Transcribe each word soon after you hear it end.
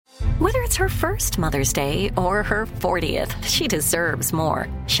Whether it's her first Mother's Day or her 40th, she deserves more.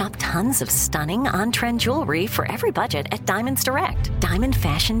 Shop tons of stunning on-trend jewelry for every budget at Diamonds Direct. Diamond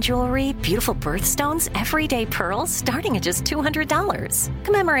fashion jewelry, beautiful birthstones, everyday pearls starting at just $200.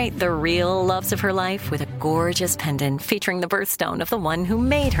 Commemorate the real loves of her life with a gorgeous pendant featuring the birthstone of the one who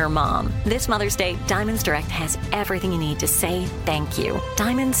made her mom. This Mother's Day, Diamonds Direct has everything you need to say thank you.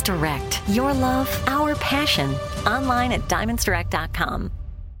 Diamonds Direct. Your love, our passion. Online at diamondsdirect.com.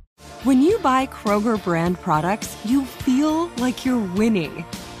 When you buy Kroger brand products, you feel like you're winning.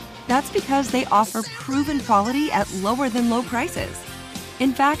 That's because they offer proven quality at lower than low prices.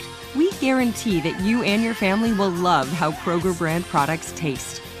 In fact, we guarantee that you and your family will love how Kroger brand products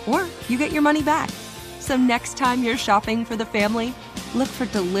taste, or you get your money back. So next time you're shopping for the family, look for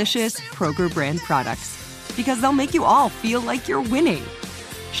delicious Kroger brand products, because they'll make you all feel like you're winning.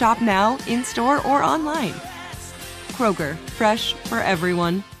 Shop now, in-store, or online. Kroger, fresh for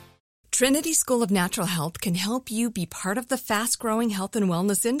everyone. Trinity School of Natural Health can help you be part of the fast-growing health and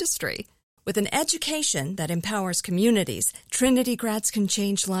wellness industry. With an education that empowers communities, Trinity grads can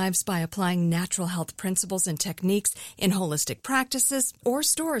change lives by applying natural health principles and techniques in holistic practices or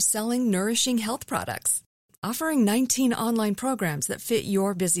stores selling nourishing health products. Offering 19 online programs that fit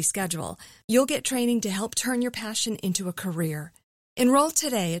your busy schedule, you'll get training to help turn your passion into a career. Enroll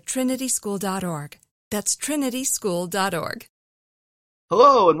today at trinityschool.org. That's trinityschool.org.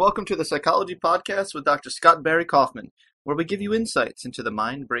 Hello, and welcome to the Psychology Podcast with Dr. Scott Barry Kaufman, where we give you insights into the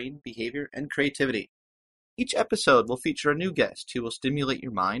mind, brain, behavior, and creativity. Each episode will feature a new guest who will stimulate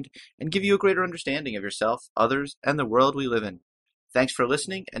your mind and give you a greater understanding of yourself, others, and the world we live in. Thanks for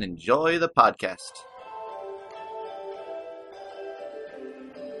listening, and enjoy the podcast.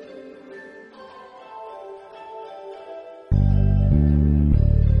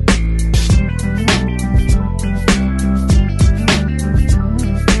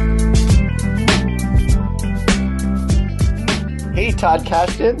 Hey, Todd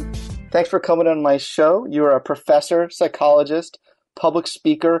Kashdan. Thanks for coming on my show. You're a professor, psychologist, public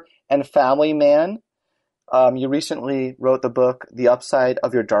speaker, and family man. You recently wrote the book, The Upside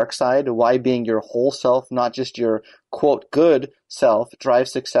of Your Dark Side, Why Being Your Whole Self, Not Just Your, quote, good self,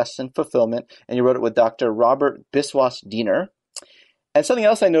 drives success and fulfillment. And you wrote it with Dr. Robert Biswas-Diener. And something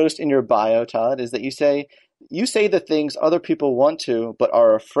else I noticed in your bio, Todd, is that you say the things other people want to but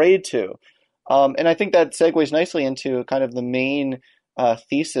are afraid to. And I think that segues nicely into kind of the main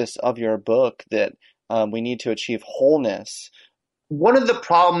thesis of your book, that we need to achieve wholeness. One of the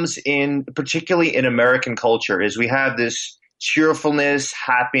problems particularly in American culture, is we have this cheerfulness,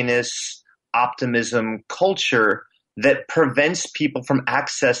 happiness, optimism culture that prevents people from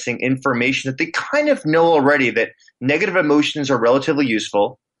accessing information that they kind of know already, that negative emotions are relatively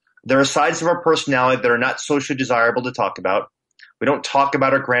useful. There are sides of our personality that are not socially desirable to talk about. We don't talk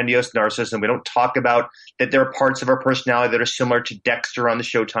about our grandiose narcissism. We don't talk about that there are parts of our personality that are similar to Dexter on the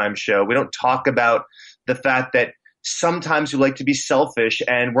Showtime show. We don't talk about the fact that sometimes we like to be selfish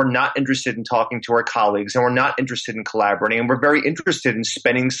and we're not interested in talking to our colleagues, and we're not interested in collaborating, and we're very interested in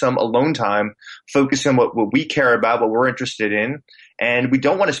spending some alone time focusing on what we care about, what we're interested in. And we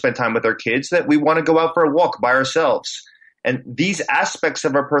don't want to spend time with our kids, that we want to go out for a walk by ourselves. And these aspects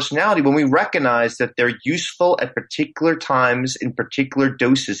of our personality, when we recognize that they're useful at particular times in particular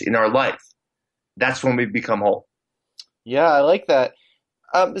doses in our life, that's when we become whole. Yeah, I like that.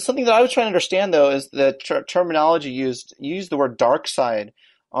 Something that I was trying to understand, though, is the terminology used. You used the word dark side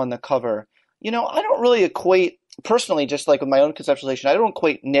on the cover. I don't really equate, personally, just like with my own conceptualization, I don't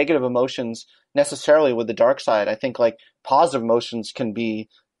equate negative emotions necessarily with the dark side. I think like positive emotions can be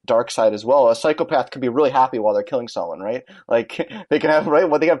dark side as well. A psychopath can be really happy while they're killing someone, right? Like they can have, right?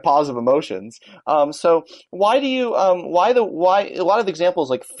 Well, they have positive emotions. So why a lot of the examples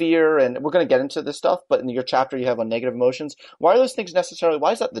like fear, and we're going to get into this stuff, but in your chapter you have on negative emotions. Why are those things necessarily,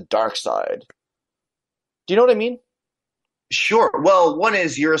 why is that the dark side? Do you know what I mean? Sure. Well, one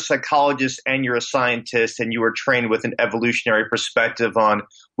is you're a psychologist and you're a scientist, and you were trained with an evolutionary perspective on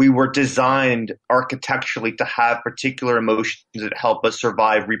we were designed architecturally to have particular emotions that help us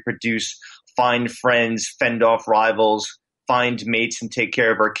survive, reproduce, find friends, fend off rivals, find mates, and take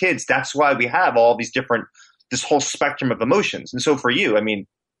care of our kids. That's why we have all these different, this whole spectrum of emotions. And so for you, I mean,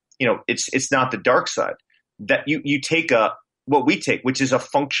 it's not the dark side. That you take what we take, which is a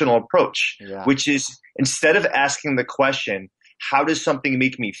functional approach, which is instead of asking the question, how does something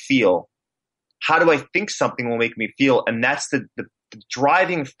make me feel? How do I think something will make me feel? And that's the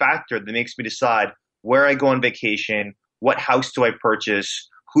driving factor that makes me decide where I go on vacation, what house do I purchase,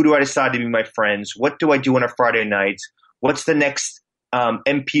 who do I decide to be my friends, what do I do on a Friday night, what's the next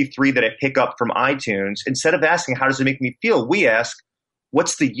MP3 that I pick up from iTunes. Instead of asking, how does it make me feel? We ask,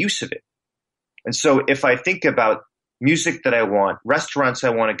 what's the use of it? And so if I think about music that I want, restaurants I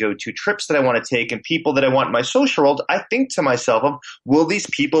want to go to, trips that I want to take, and people that I want in my social world, I think to myself, will these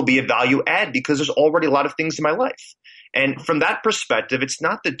people be a value add? Because there's already a lot of things in my life. And from that perspective, it's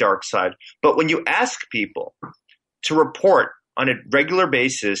not the dark side. But when you ask people to report on a regular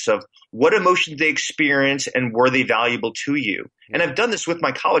basis of what emotions they experience and were they valuable to you, and I've done this with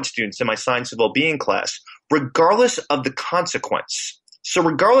my college students in my science of well-being class, regardless of the consequence. So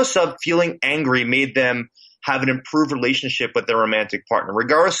regardless of feeling angry made them have an improved relationship with their romantic partner,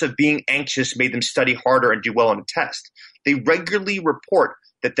 regardless of being anxious made them study harder and do well on a test, they regularly report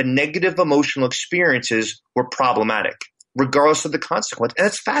that the negative emotional experiences were problematic, regardless of the consequence. And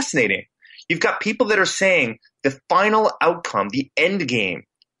it's fascinating. You've got people that are saying the final outcome, the end game,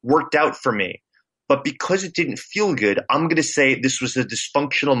 worked out for me. But because it didn't feel good, I'm going to say this was a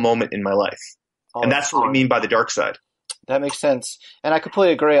dysfunctional moment in my life. And that's what we mean by the dark side. That makes sense. And I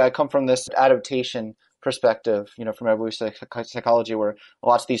completely agree. I come from this adaptation perspective, from evolutionary psychology, where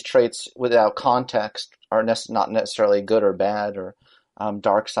lots of these traits without context are not necessarily good or bad or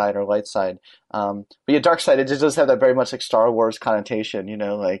dark side or light side. But yeah, dark side, it just does have that very much like Star Wars connotation,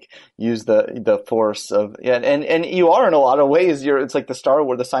 like use the force of, and you are in a lot of ways. It's like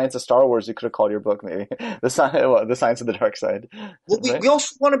the science of Star Wars. You could have called your book maybe the science of the dark side. Well, we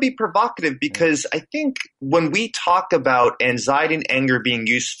also want to be provocative because I think when we talk about anxiety and anger being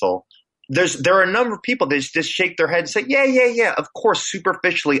useful, there are a number of people that just shake their head and say, yeah, of course,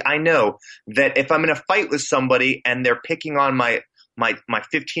 superficially, I know that if I'm in a fight with somebody and they're picking on my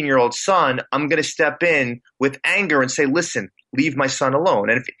 15-year-old son, I'm going to step in with anger and say, listen, leave my son alone.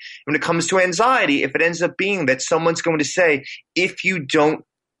 And when it comes to anxiety, if it ends up being that someone's going to say, if you don't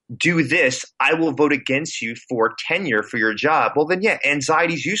do this, I will vote against you for tenure for your job. Well, then, yeah,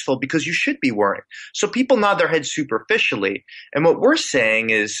 anxiety is useful because you should be worrying. So people nod their heads superficially. And what we're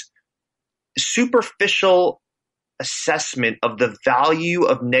saying is superficial assessment of the value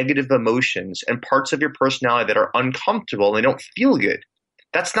of negative emotions and parts of your personality that are uncomfortable and they don't feel good.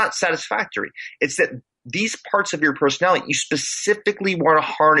 That's not satisfactory. It's that these parts of your personality you specifically want to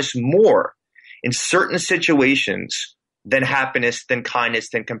harness more in certain situations than happiness, than kindness,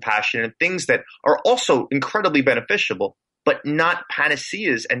 than compassion, and things that are also incredibly beneficial, but not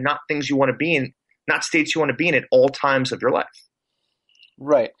panaceas and not things you want to be in, not states you want to be in at all times of your life.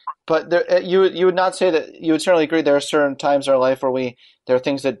 Right. But you would not say that you would certainly agree there are certain times in our life where there are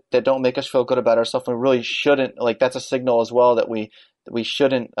things that don't make us feel good about ourselves. We really shouldn't, that's a signal as well that we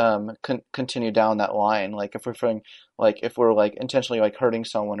shouldn't continue down that line. Like if we're feeling if we're intentionally hurting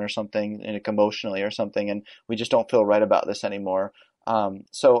someone or something emotionally or something, and we just don't feel right about this anymore.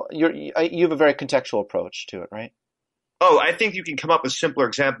 So you have a very contextual approach to it, right? Oh, I think you can come up with simpler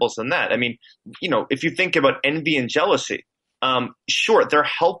examples than that. I mean, if you think about envy and jealousy, sure, they're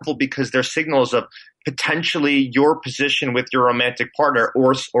helpful because they're signals of potentially your position with your romantic partner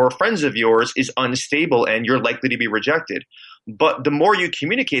or friends of yours is unstable and you're likely to be rejected. But the more you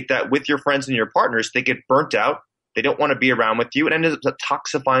communicate that with your friends and your partners, they get burnt out. They don't want to be around with you. It ends up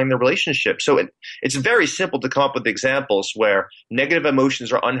toxifying the relationship. So it's very simple to come up with examples where negative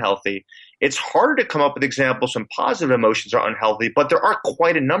emotions are unhealthy. It's harder to come up with examples when positive emotions are unhealthy, but there are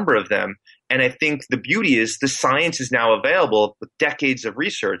quite a number of them. And I think the beauty is the science is now available with decades of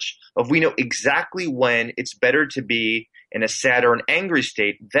research of we know exactly when it's better to be in a sad or an angry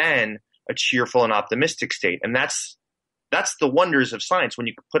state than a cheerful and optimistic state. And that's the wonders of science when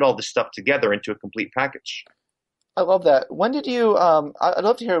you put all this stuff together into a complete package. I love that. When did you, I'd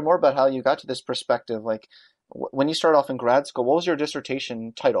love to hear more about how you got to this perspective. When you started off in grad school, what was your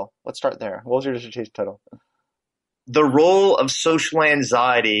dissertation title? Let's start there. What was your dissertation title? The role of social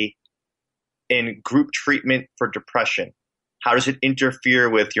anxiety in group treatment for depression. How does it interfere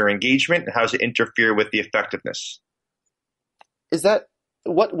with your engagement? And how does it interfere with the effectiveness? Is that,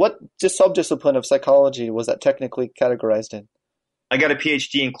 what subdiscipline of psychology was that technically categorized in? I got a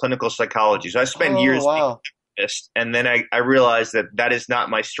PhD in clinical psychology. So I spent years being a therapist, and then I realized that is not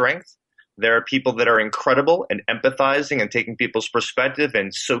my strength. There are people that are incredible and empathizing and taking people's perspective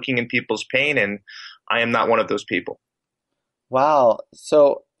and soaking in people's pain, and I am not one of those people. Wow.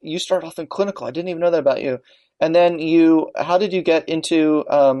 So you started off in clinical. I didn't even know that about you. And then how did you get into,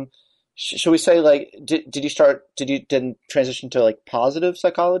 should we say did you then transition to positive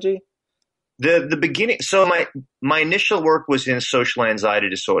psychology? The beginning, so my initial work was in social anxiety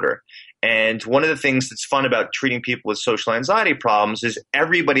disorder. And one of the things that's fun about treating people with social anxiety problems is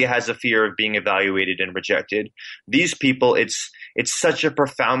everybody has a fear of being evaluated and rejected. These people, it's such a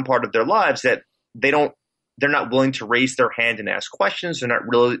profound part of their lives that they're not willing to raise their hand and ask questions. They're not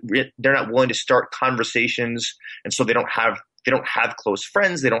willing to start conversations. And so they don't have They don't have close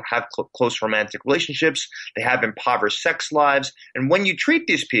friends. They don't have close romantic relationships. They have impoverished sex lives. And when you treat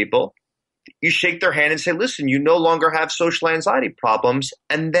these people, you shake their hand and say, listen, you no longer have social anxiety problems.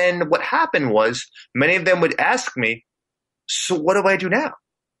 And then what happened was many of them would ask me, so what do I do now?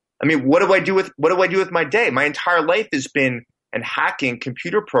 I mean, what do I do with my day? My entire life has been and hacking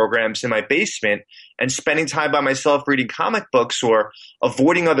computer programs in my basement and spending time by myself reading comic books or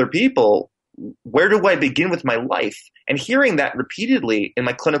avoiding other people. Where do I begin with my life? And hearing that repeatedly in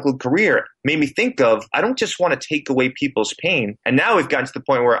my clinical career made me think of, I don't just want to take away people's pain. And now we've gotten to the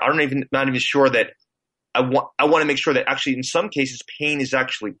point where not even sure that I want to make sure that actually in some cases pain is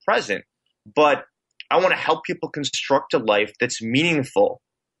actually present, but I want to help people construct a life that's meaningful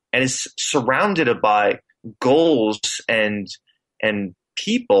and is surrounded by goals and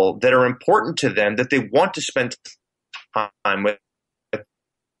people that are important to them, that they want to spend time with,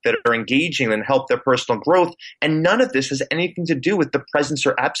 that are engaging and help their personal growth. And none of this has anything to do with the presence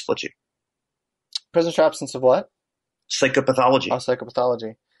or absence. Presence or absence of what? Psychopathology. Oh,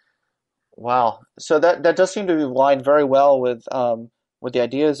 psychopathology. Wow. So that does seem to be aligned very well with the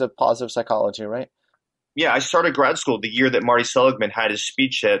ideas of positive psychology, right? Yeah, I started grad school the year that Marty Seligman had his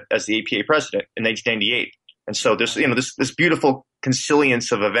speech as the APA president in 1998. And so there's this beautiful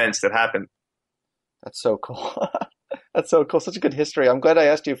consilience of events that happened. That's so cool. That's so cool. Such a good history. I'm glad I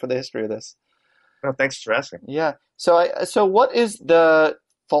asked you for the history of this. Well, thanks for asking. Yeah. So what is the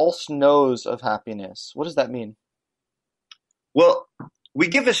false nose of happiness? What does that mean? Well, we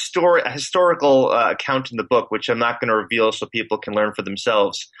give a historical account in the book, which I'm not going to reveal so people can learn for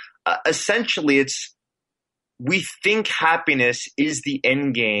themselves. Essentially, we think happiness is the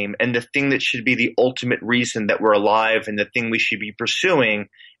end game and the thing that should be the ultimate reason that we're alive and the thing we should be pursuing.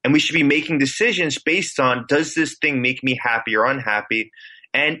 And we should be making decisions based on, does this thing make me happy or unhappy?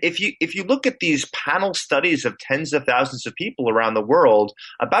 And if you look at these panel studies of tens of thousands of people around the world,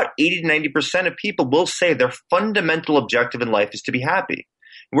 about 80 to 90% of people will say their fundamental objective in life is to be happy.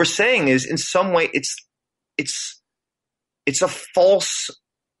 What we're saying is, in some way, it's a false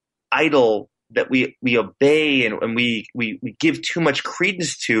idol that we obey and we give too much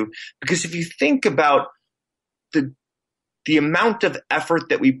credence to, because if you think about the amount of effort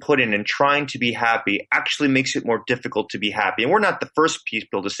that we put in trying to be happy actually makes it more difficult to be happy. And we're not the first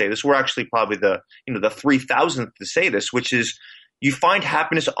people to say this. We're actually probably the 3,000th to say this, which is you find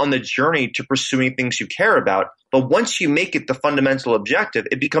happiness on the journey to pursuing things you care about. But once you make it the fundamental objective,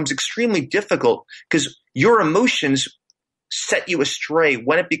 it becomes extremely difficult because your emotions set you astray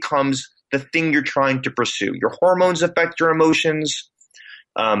when it becomes the thing you're trying to pursue. Your hormones affect your emotions.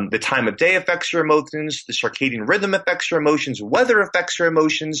 The time of day affects your emotions. The circadian rhythm affects your emotions. Weather affects your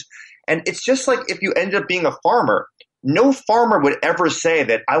emotions. And it's just like if you end up being a farmer, no farmer would ever say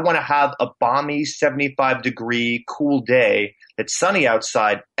that I want to have a balmy 75-degree cool day that's sunny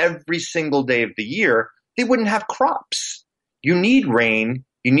outside every single day of the year. They wouldn't have crops. You need rain.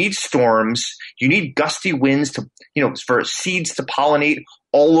 You need storms. You need gusty winds for seeds to pollinate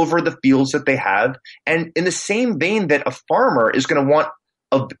all over the fields that they have. And in the same vein that a farmer is going to want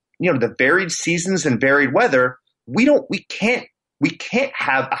the varied seasons and varied weather, we can't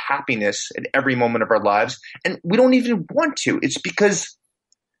have a happiness at every moment of our lives, and we don't even want to. It's because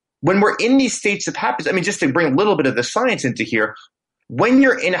when we're in these states of happiness, I mean, just to bring a little bit of the science into here, when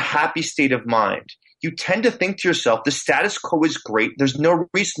you're in a happy state of mind, you tend to think to yourself, the status quo is great. There's no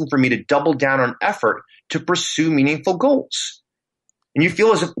reason for me to double down on effort to pursue meaningful goals. And you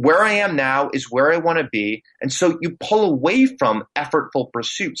feel as if where I am now is where I want to be. And so you pull away from effortful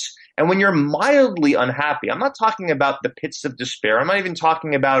pursuits. And when you're mildly unhappy, I'm not talking about the pits of despair. I'm not even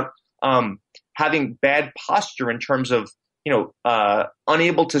talking about having bad posture in terms of,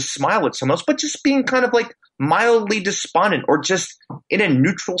 unable to smile at someone else, but just being kind of like mildly despondent or just in a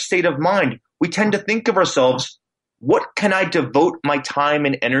neutral state of mind. We tend to think of ourselves, what can I devote my time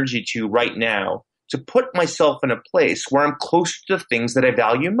and energy to right now to put myself in a place where I'm closer to the things that I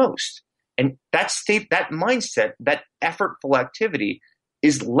value most? And that state, that mindset, that effortful activity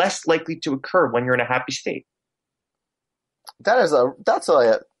is less likely to occur when you're in a happy state. That's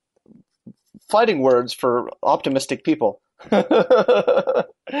a fighting words for optimistic people. That's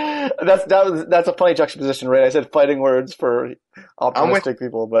a funny juxtaposition, right? I said fighting words for optimistic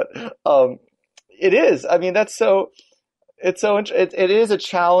people, but it is. I mean, it is a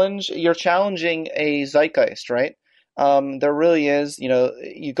challenge. You're challenging a zeitgeist, right? There really is.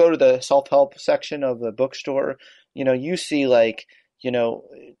 You go to the self-help section of the bookstore, you see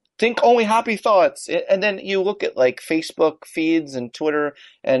think only happy thoughts. And then you look at Facebook feeds and Twitter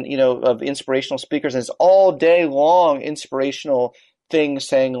and, of inspirational speakers, and it's all day long inspirational things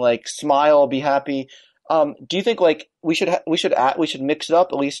saying smile, be happy. Do you think like we should mix it up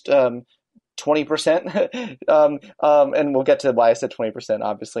at least 20%, and we'll get to why I said 20%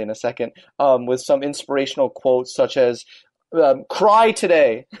 obviously in a second, with some inspirational quotes such as "Cry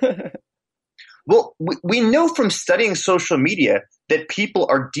today." Well, we know from studying social media that people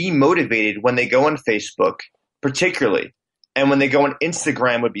are demotivated when they go on Facebook, particularly. And when they go on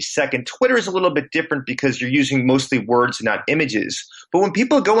Instagram would be second. Twitter is a little bit different because you're using mostly words and not images. But when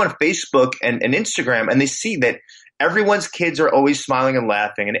people go on Facebook and Instagram and they see that everyone's kids are always smiling and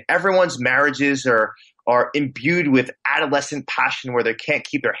laughing and everyone's marriages are imbued with adolescent passion where they can't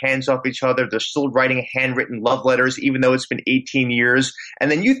keep their hands off each other. They're still writing handwritten love letters even though it's been 18 years.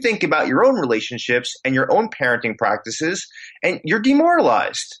 And then you think about your own relationships and your own parenting practices and you're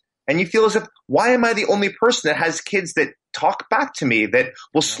demoralized. And you feel as if, why am I the only person that has kids that talk back to me, that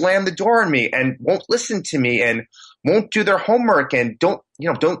will slam the door on me and won't listen to me and won't do their homework and don't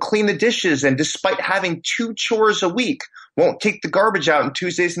clean the dishes, and despite having 2 chores a week, won't take the garbage out on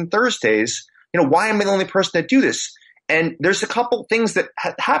Tuesdays and Thursdays? Why am I the only person that do this? And there's a couple things that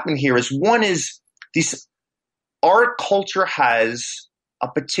happen here. One is our culture has a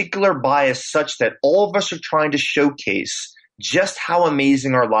particular bias such that all of us are trying to showcase just how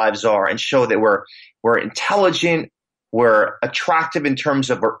amazing our lives are and show that we're intelligent, we're attractive in terms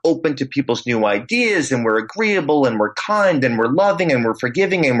of we're open to people's new ideas, and we're agreeable, and we're kind, and we're loving, and we're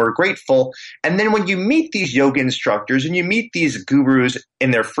forgiving, and we're grateful. And then when you meet these yoga instructors and you meet these gurus in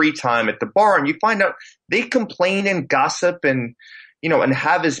their free time at the bar, and you find out they complain and gossip and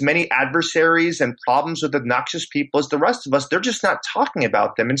have as many adversaries and problems with obnoxious people as the rest of us, they're just not talking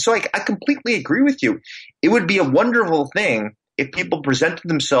about them. And so I completely agree with you. It would be a wonderful thing if people presented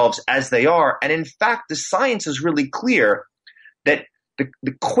themselves as they are. And in fact, the science is really clear that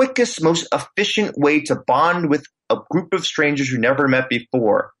the quickest, most efficient way to bond with a group of strangers you never met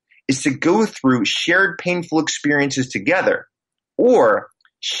before is to go through shared painful experiences together or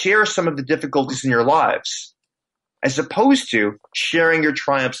share some of the difficulties in your lives, as opposed to sharing your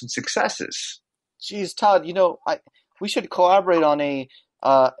triumphs and successes. Geez, Todd, we should collaborate on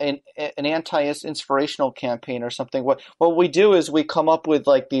an anti-inspirational campaign or something. What we do is we come up with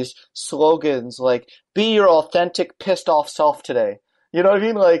like these slogans like "Be your authentic pissed off self today." You know what I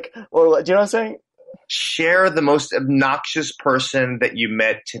mean? Like, or do you know what I'm saying? Share the most obnoxious person that you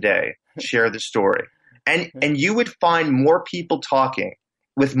met today. Share the story, and you would find more people talking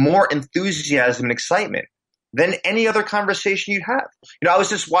with more enthusiasm and excitement than any other conversation you'd have. I was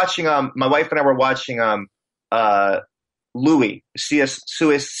just watching. My wife and I were watching. Louis, C.S.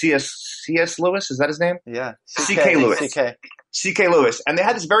 Lewis, is that his name? Yeah. C.K. Lewis. C.K. Lewis. And they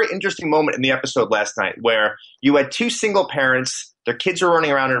had this very interesting moment in the episode last night where you had 2 single parents, their kids were running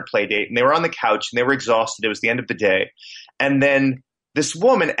around at a play date, and they were on the couch, and they were exhausted. It was the end of the day. And then this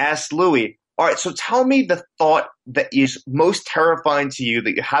woman asked Louis, all right, so tell me the thought that is most terrifying to you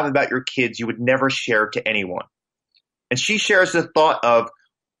that you have about your kids you would never share to anyone. And she shares the thought of,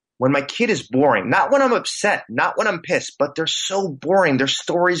 when my kid is boring, not when I'm upset, not when I'm pissed, but they're so boring, their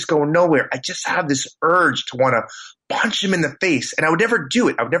stories go nowhere. I just have this urge to want to punch them in the face, and I would never do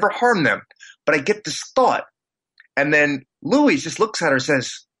it. I would never harm them, but I get this thought. And then Louis just looks at her and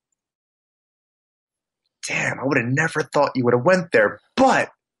says, damn, I would have never thought you would have went there,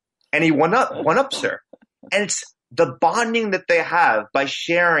 but, and he one-ups her. And it's the bonding that they have by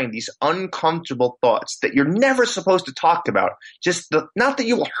sharing these uncomfortable thoughts that you're never supposed to talk about. Not that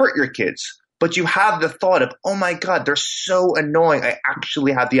you will hurt your kids, but you have the thought of, oh my God, they're so annoying. I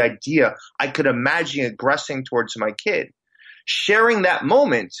actually have the idea. I could imagine aggressing towards my kid. Sharing that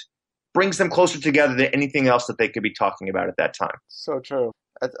moment brings them closer together than anything else that they could be talking about at that time. So true.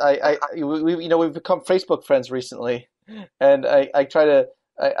 We've become Facebook friends recently, and I try to.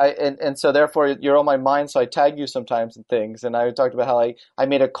 And so therefore you're on my mind, so I tag you sometimes and things. And I talked about how I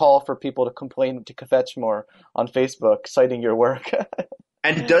made a call for people to complain to Kvetch more on Facebook, citing your work.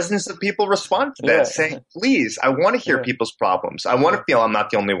 And dozens of people respond to that, saying, please, I want to hear people's problems. I want to feel I'm not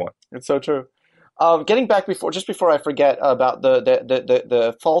the only one. It's so true. Getting back before I forget about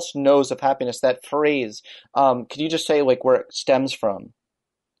the false nose of happiness, that phrase, could you just say like where it stems from?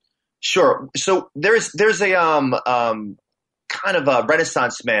 Sure. So there's a kind of a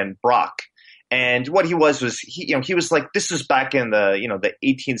Renaissance man, Brock. And what he was he was like, this was back in the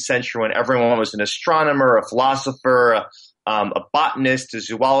 18th century when everyone was an astronomer, a philosopher, a botanist, a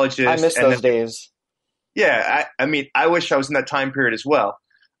zoologist. I miss those days. Yeah. I wish I was in that time period as well.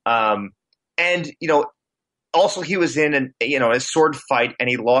 And also he was in a sword fight and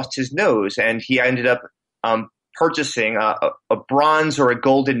he lost his nose, and he ended up purchasing a bronze or a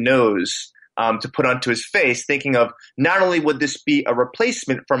golden nose to put onto his face, thinking of not only would this be a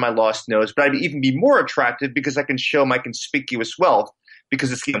replacement for my lost nose, but I'd even be more attractive because I can show my conspicuous wealth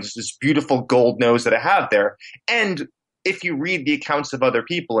because it's this beautiful gold nose that I have there. And if you read the accounts of other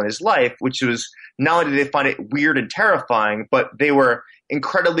people in his life, which was not only did they find it weird and terrifying, but they were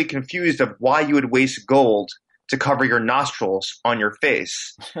incredibly confused of why you would waste gold to cover your nostrils on your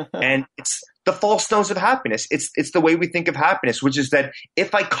face. And it's the false nose of happiness. It's the way we think of happiness, which is that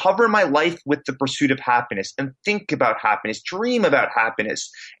if I cover my life with the pursuit of happiness and think about happiness, dream about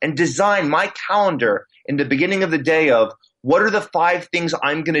happiness, and design my calendar in the beginning of the day of what are the 5 things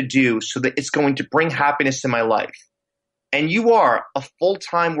I'm going to do so that it's going to bring happiness in my life. And you are a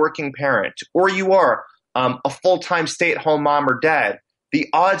full-time working parent, or you are a full-time stay-at-home mom or dad, the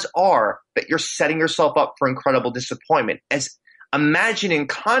odds are that you're setting yourself up for incredible disappointment. As imagine in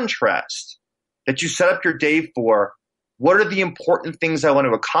contrast that you set up your day for what are the important things I want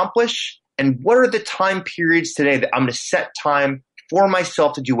to accomplish, and what are the time periods today that I'm going to set time for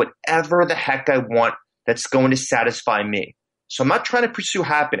myself to do whatever the heck I want that's going to satisfy me. So I'm not trying to pursue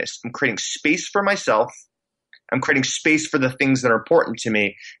happiness. I'm creating space for myself. I'm creating space for the things that are important to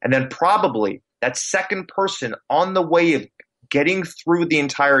me. And then probably that second person on the way of getting through the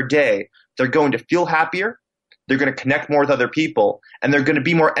entire day, they're going to feel happier. They're going to connect more with other people, and they're going to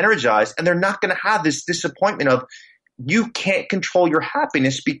be more energized. And they're not going to have this disappointment of you can't control your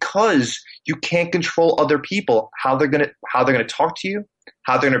happiness because you can't control other people, how they're going to talk to you,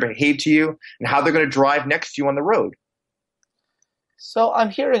 how they're going to behave to you, and how they're going to drive next to you on the road. So I'm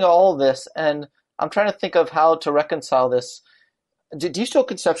hearing all of this, and I'm trying to think of how to reconcile this. Do you still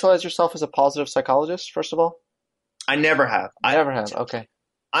conceptualize yourself as a positive psychologist, first of all? I never have. Never have. Okay.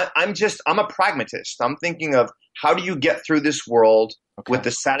 I'm a pragmatist. I'm thinking of how do you get through this world with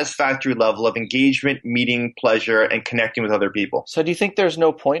the satisfactory level of engagement, meeting, pleasure, and connecting with other people. So do you think there's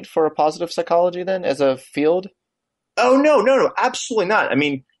no point for a positive psychology then as a field? Oh, no, absolutely not. I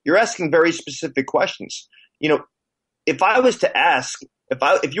mean, you're asking very specific questions. If I was to ask,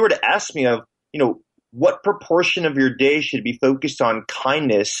 if you were to ask me of, what proportion of your day should be focused on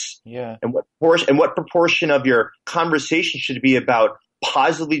kindness, and what proportion of your conversation should be about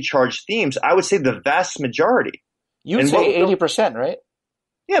positively charged themes, I would say the vast majority. You would say 80%, right?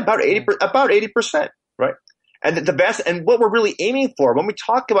 Yeah, about 80%, right? And and what we're really aiming for when we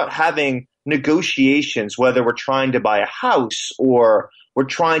talk about having negotiations, whether we're trying to buy a house or we're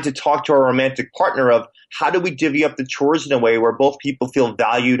trying to talk to our romantic partner of how do we divvy up the chores in a way where both people feel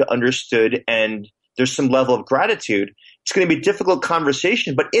valued, understood, and there's some level of gratitude. It's going to be a difficult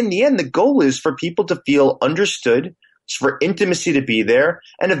conversation, but in the end, the goal is for people to feel understood, for intimacy to be there,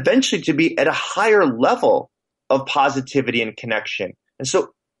 and eventually to be at a higher level of positivity and connection. And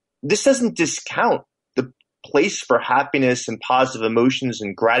so this doesn't discount the place for happiness and positive emotions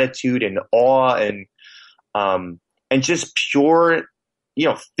and gratitude and awe and just pure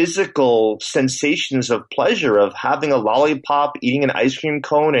physical sensations of pleasure of having a lollipop, eating an ice cream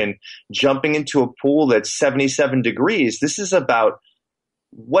cone, and jumping into a pool that's 77 degrees. This is about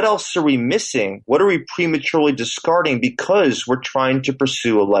what else are we missing? What are we prematurely discarding because we're trying to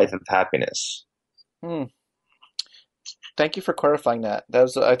pursue a life of happiness? Thank you for clarifying that. I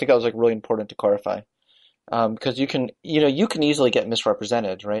think that was really important to clarify. Because you can easily get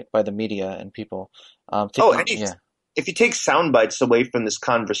misrepresented, right, by the media and people. If you take sound bites away from this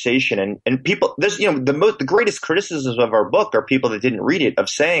conversation and people, there's, the greatest criticisms of our book are people that didn't read it of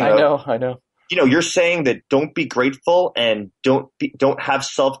saying, I know. You're saying that don't be grateful and don't have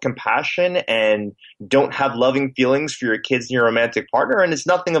self-compassion and don't have loving feelings for your kids and your romantic partner. And it's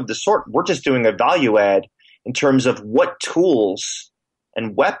nothing of the sort. We're just doing a value add in terms of what tools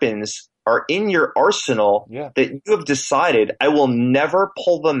and weapons are in your arsenal that you have decided I will never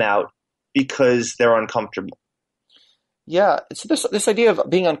pull them out because they're uncomfortable. Yeah, so this idea of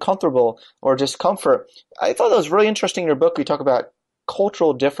being uncomfortable or discomfort, I thought that was really interesting in your book. You talk about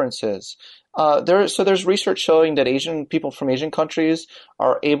cultural differences. There's research showing that Asian people from Asian countries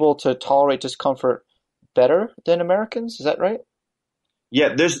are able to tolerate discomfort better than Americans. Is that right?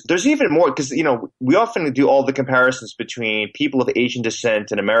 Yeah, there's even more because we often do all the comparisons between people of Asian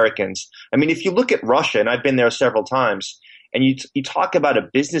descent and Americans. I mean, if you look at Russia, and I've been there several times, and you talk about a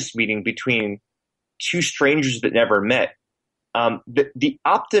business meeting between two strangers that never met, the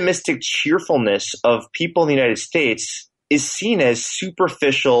optimistic cheerfulness of people in the United States is seen as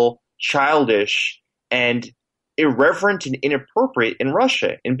superficial, childish, and irreverent and inappropriate in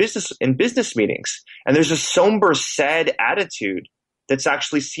Russia in business meetings. And there's a somber, sad attitude that's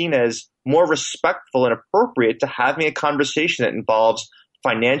actually seen as more respectful and appropriate to having a conversation that involves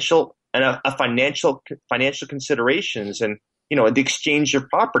financial considerations. And the exchange of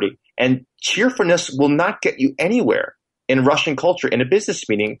property. And cheerfulness will not get you anywhere in Russian culture in a business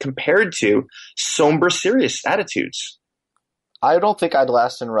meeting compared to somber, serious attitudes. I don't think I'd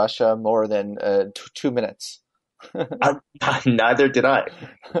last in Russia more than 2 minutes. Neither did I.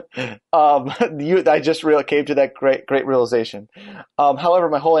 I just came to that great realization. However,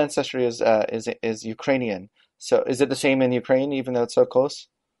 my whole ancestry is Ukrainian. So is it the same in Ukraine, even though it's so close?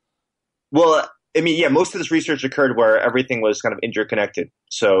 Well, I mean, yeah, most of this research occurred where everything was kind of interconnected.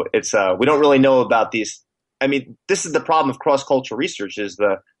 So it's we don't really know about these. I mean, this is the problem of cross-cultural research: is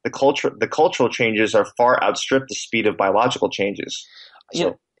the cultural changes are far outstrip the speed of biological changes.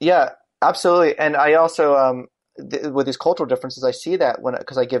 So. Yeah, absolutely. And I also with these cultural differences, I see that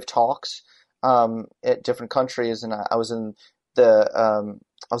because I give talks at different countries, and I was in the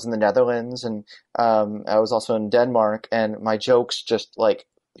Netherlands, and I was also in Denmark, and my jokes just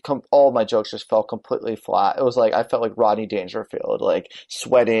all my jokes just fell completely flat. It was like I felt like Rodney Dangerfield, like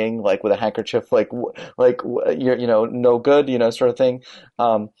sweating, like with a handkerchief, like you're no good, sort of thing.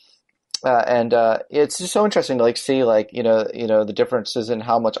 And it's just so interesting to see the differences in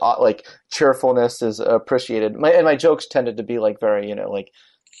how much cheerfulness is appreciated. My jokes tended to be very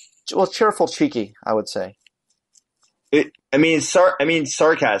cheerful, cheeky, I would say.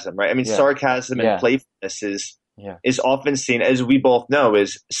 Sarcasm, right? Sarcasm and playfulness is often seen, as we both know,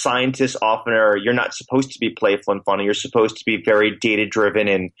 is scientists often are. You're not supposed to be playful and funny. You're supposed to be very data driven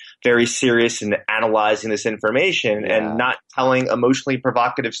and very serious in analyzing this information and not telling emotionally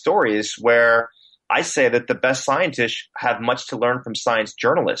provocative stories. Where I say that the best scientists have much to learn from science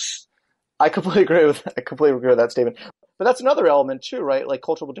journalists. I completely agree with that statement. But that's another element too, right? Like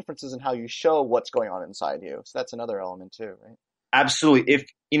cultural differences in how you show what's going on inside you. So that's another element too, right? Absolutely.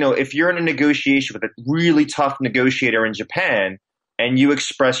 If you're in a negotiation with a really tough negotiator in Japan and you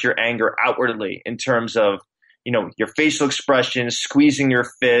express your anger outwardly in terms of, your facial expressions, squeezing your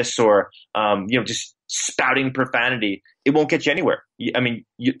fists, or, just spouting profanity, it won't get you anywhere.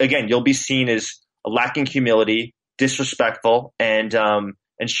 You'll be seen as lacking humility, disrespectful, and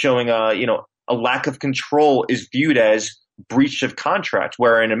showing a lack of control is viewed as breach of contract.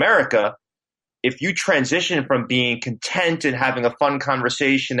 Where in America, if you transition from being content and having a fun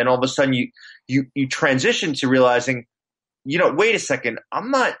conversation, then all of a sudden you transition to realizing, wait a second, I'm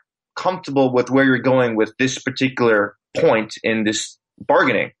not comfortable with where you're going with this particular point in this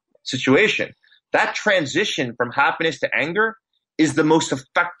bargaining situation. That transition from happiness to anger is the most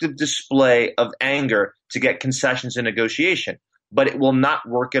effective display of anger to get concessions in negotiation. But it will not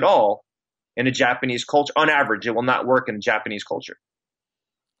work at all in a Japanese culture. On average, it will not work in a Japanese culture.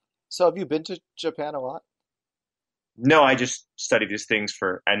 So have you been to Japan a lot? No, I just study these things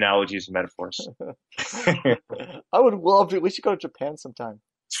for analogies and metaphors. I would love to. We should go to Japan sometime.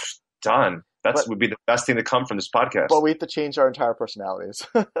 Done. Would be the best thing to come from this podcast. But we have to change our entire personalities.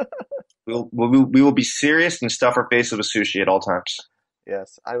 we will be serious and stuff our faces with sushi at all times.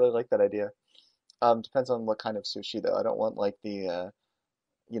 Yes, I really like that idea. Depends on what kind of sushi, though. I don't want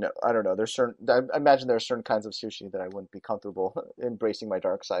I don't know. I imagine there are certain kinds of sushi that I wouldn't be comfortable embracing my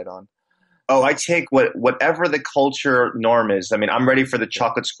dark side on. Oh, I take whatever the culture norm is. I mean, I'm ready for the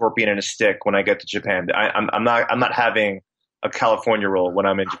chocolate scorpion and a stick when I get to Japan. I'm not having a California roll when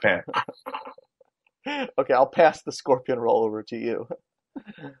I'm in Japan. Okay, I'll pass the scorpion roll over to you.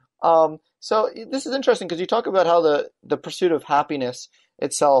 So this is interesting because you talk about how the pursuit of happiness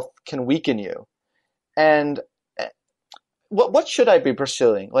itself can weaken you, and what should I be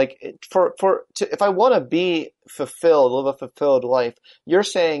pursuing? Like if I want to be fulfilled, live a fulfilled life, you're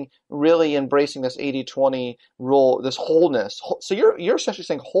saying really embracing this 80-20 rule, this wholeness. So you're essentially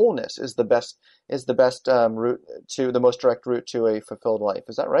saying wholeness is the best route to the most direct route to a fulfilled life.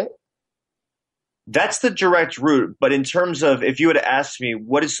 Is that right? That's the direct route. But in terms of, if you were to ask me,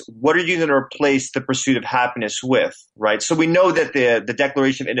 what are you going to replace the pursuit of happiness with, right? So we know that the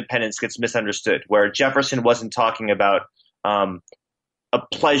Declaration of Independence gets misunderstood, where Jefferson wasn't talking about a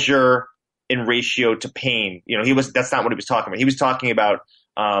pleasure in ratio to pain. That's not what he was talking about. He was talking about,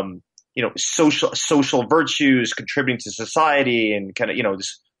 social virtues, contributing to society, and kind of,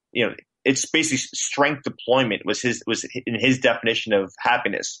 it's basically strength deployment was in his definition of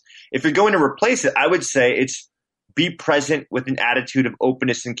happiness. If you're going to replace it, I would say it's be present with an attitude of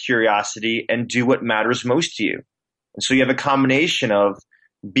openness and curiosity and do what matters most to you. And so you have a combination of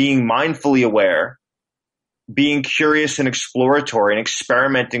being mindfully aware, being curious and exploratory and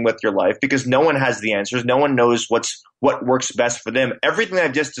experimenting with your life, because no one has the answers. No one knows what works best for them. Everything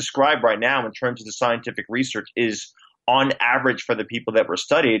I've just described right now in terms of the scientific research is on average for the people that were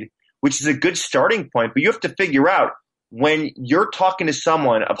studied, which is a good starting point. But you have to figure out, when you're talking to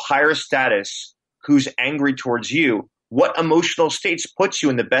someone of higher status who's angry towards you, what emotional states puts you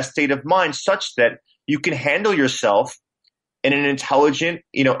in the best state of mind such that you can handle yourself in an intelligent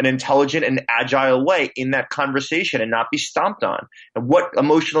and agile way in that conversation and not be stomped on. And what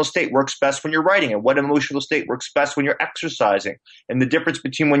emotional state works best when you're writing, and what emotional state works best when you're exercising, and the difference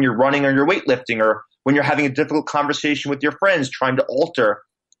between when you're running or you're weightlifting, or when you're having a difficult conversation with your friends, trying to alter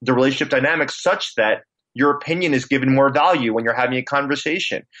the relationship dynamics such that your opinion is given more value when you're having a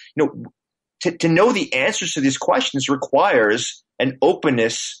conversation. To know the answers to these questions requires an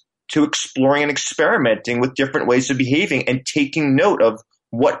openness to exploring and experimenting with different ways of behaving and taking note of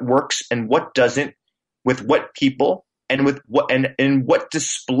what works and what doesn't with what people, and with what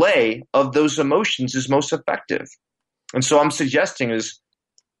display of those emotions is most effective. And so I'm suggesting is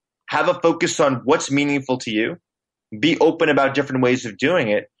have a focus on what's meaningful to you, be open about different ways of doing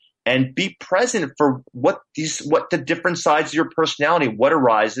it, and be present for what the different sides of your personality, what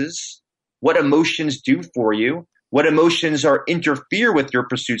arises, what emotions do for you, what emotions interfere with your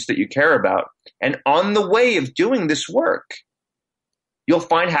pursuits that you care about. And on the way of doing this work, you'll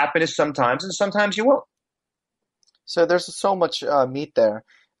find happiness sometimes, and sometimes you won't. So there's so much meat there.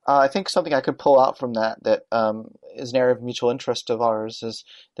 I think something I could pull out from that is an area of mutual interest of ours is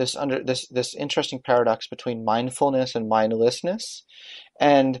this interesting paradox between mindfulness and mindlessness,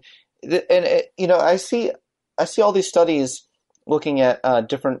 and I see all these studies looking at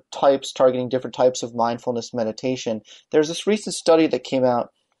different types, targeting different types of mindfulness meditation. There's this recent study that came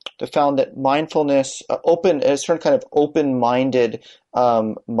out that found that mindfulness, a certain kind of open-minded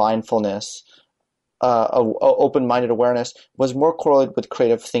mindfulness, open-minded awareness, was more correlated with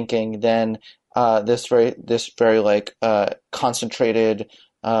creative thinking than this very like concentrated,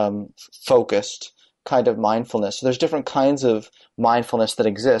 focused kind of mindfulness. So there's different kinds of mindfulness that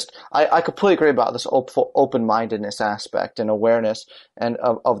exist. I completely agree about this open-mindedness aspect and awareness and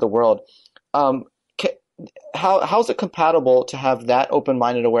of the world. How's it compatible to have that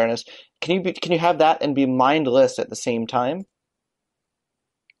open-minded awareness? Can you have that and be mindless at the same time?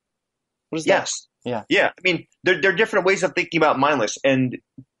 What is that? Yes. Yeah. I mean, there are different ways of thinking about mindless, and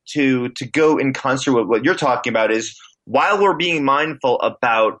to go in concert with what you're talking about is while we're being mindful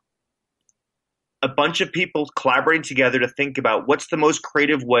about a bunch of people collaborating together to think about what's the most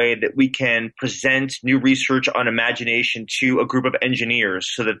creative way that we can present new research on imagination to a group of engineers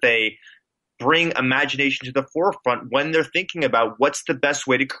so that they bring imagination to the forefront when they're thinking about what's the best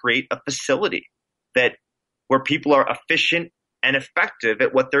way to create a facility where people are efficient and effective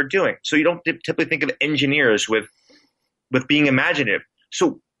at what they're doing. So you don't typically think of engineers with being imaginative.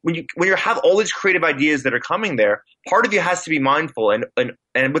 So when you have all these creative ideas that are coming there, part of you has to be mindful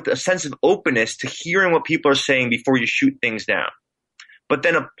and with a sense of openness to hearing what people are saying before you shoot things down. But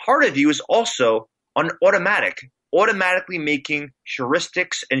then a part of you is also on automatically making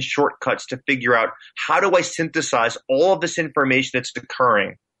heuristics and shortcuts to figure out how do I synthesize all of this information that's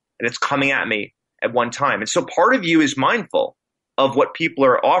occurring and it's coming at me at one time. And so part of you is mindful of what people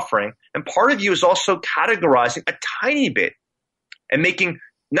are offering, and part of you is also categorizing a tiny bit and making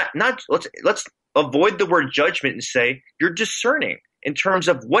let's avoid the word judgment and say you're discerning in terms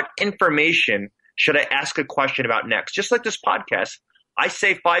of what information should I ask a question about next. Just like this podcast, I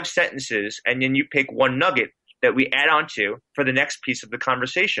say 5 sentences and then you pick one nugget that we add on to for the next piece of the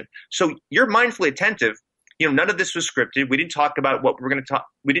conversation. So you're mindfully attentive. None of this was scripted. We didn't talk about what we're going to talk.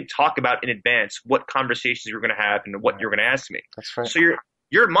 We didn't talk about in advance what conversations you're going to have and what you're going to ask me. That's right. So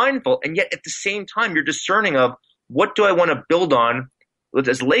you're mindful, and yet at the same time you're discerning of what do I want to build on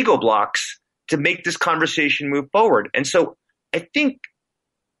as Lego blocks to make this conversation move forward. And so I think,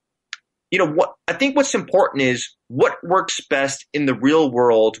 what's important is what works best in the real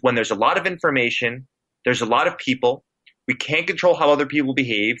world when there's a lot of information, there's a lot of people. We can't control how other people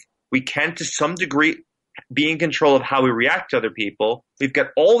behave. We can, to some degree, be in control of how we react to other people. We've got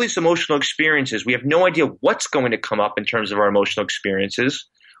all these emotional experiences. We have no idea what's going to come up in terms of our emotional experiences.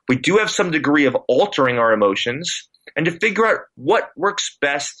 We do have some degree of altering our emotions, and to figure out what works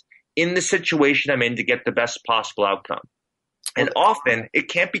best in the situation I'm in to get the best possible outcome. And often it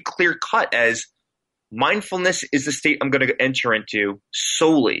can't be clear cut as mindfulness is the state I'm going to enter into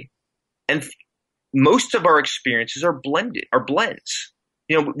solely. And most of our experiences are blends.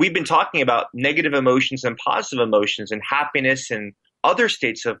 We've been talking about negative emotions and positive emotions and happiness and other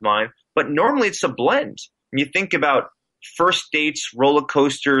states of mind, but normally it's a blend. When you think about first dates, roller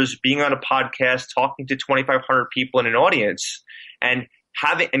coasters, being on a podcast, talking to 2,500 people in an audience, and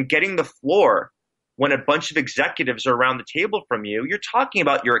getting the floor when a bunch of executives are around the table from you, you're talking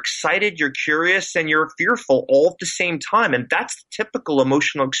about you're excited, you're curious, and you're fearful all at the same time. And that's the typical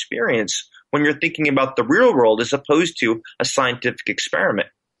emotional experience when you're thinking about the real world as opposed to a scientific experiment.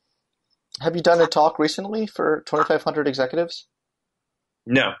 Have you done a talk recently for 2,500 executives?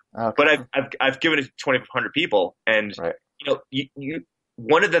 No, Okay. but I've given it to 2,500 people, and Right. you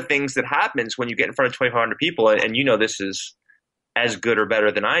one of the things that happens when you get in front of 2,500 people, and you know this is as good or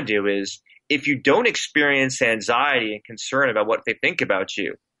better than I do, is if you don't experience anxiety and concern about what they think about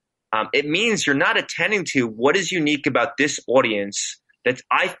you, it means you're not attending to what is unique about this audience that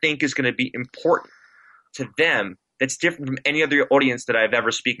I think is going to be important to them, that's different from any other audience that I've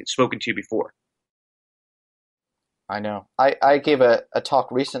ever spoken to before. I know. I gave a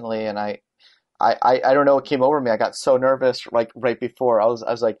talk recently, and I don't know what came over me. I got so nervous like right before. I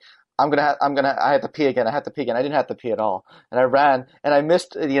was like, I had to pee again. I had to pee again. I didn't have to pee at all. And I ran and I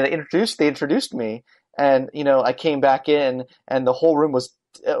missed, they introduced me, and, I came back in and the whole room was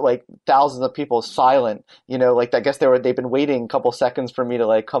like thousands of people silent, like I guess they've been waiting a couple seconds for me to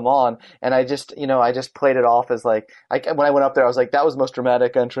like come on. And I just played it off as like, when I went up there, I was like, that was the most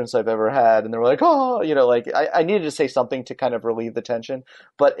dramatic entrance I've ever had. And they were like, oh, like I needed to say something to kind of relieve the tension,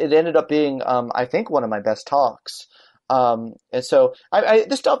 but it ended up being, I think, one of my best talks. And so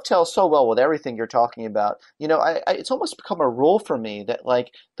this dovetails so well with everything you're talking about. It's almost become a rule for me that like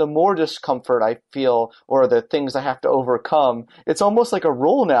the more discomfort I feel or the things I have to overcome, it's almost like a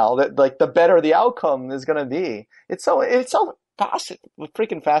rule now that like the better the outcome is going to be. It's so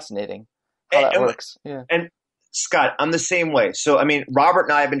freaking fascinating how that works. Yeah. And Scott, I'm the same way. So, I mean, Robert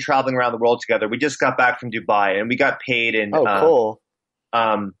and I have been traveling around the world together. We just got back from Dubai and we got paid in, cool.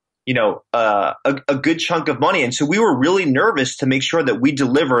 A good chunk of money. And so we were really nervous to make sure that we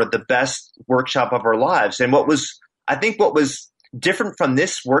deliver the best workshop of our lives. And what was different from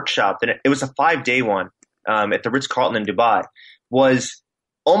this workshop, and it was a 5-day one at the Ritz-Carlton in Dubai, was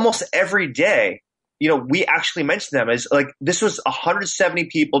almost every day, we actually mentioned them as like, this was 170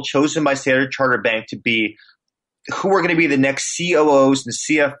 people chosen by Standard Chartered Bank to be who were going to be the next COOs and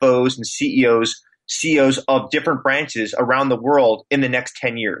CFOs and CEOs of different branches around the world in the next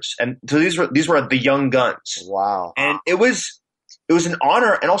 10 years. And so these were the young guns. Wow. And it was an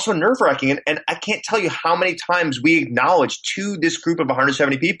honor and also nerve-wracking. And I can't tell you how many times we acknowledged to this group of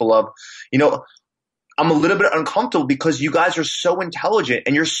 170 people of, I'm a little bit uncomfortable because you guys are so intelligent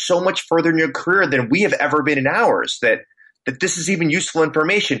and you're so much further in your career than we have ever been in ours, that this is even useful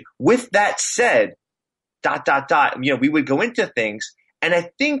information. With that said, ... we would go into things. And I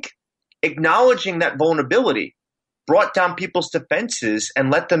think acknowledging that vulnerability brought down people's defenses and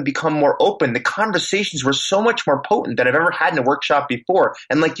let them become more open. The conversations were so much more potent than I've ever had in a workshop before.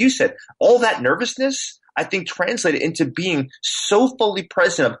 And like you said, all that nervousness, I think, translated into being so fully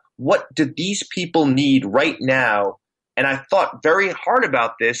present of what do these people need right now. And I thought very hard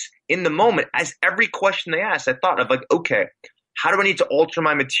about this in the moment. As every question they asked, I thought of like, okay, how do I need to alter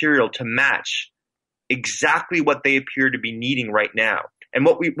my material to match exactly what they appear to be needing right now? And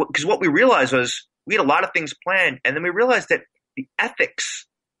what we realized was we had a lot of things planned, and then we realized that the ethics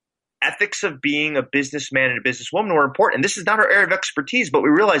of being a businessman and a businesswoman were important. And this is not our area of expertise, but we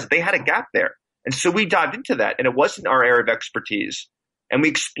realized they had a gap there. And so we dived into that, and it wasn't our area of expertise. And we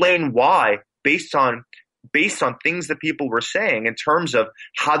explained why based on things that people were saying in terms of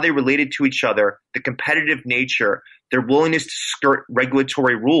how they related to each other, the competitive nature, their willingness to skirt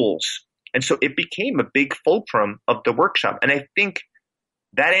regulatory rules. And so it became a big fulcrum of the workshop. And I think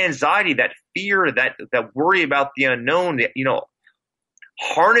that anxiety, that fear, that worry about the unknown,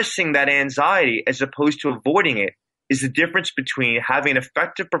 harnessing that anxiety as opposed to avoiding it is the difference between having an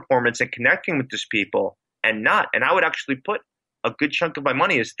effective performance and connecting with these people and not. And I would actually put a good chunk of my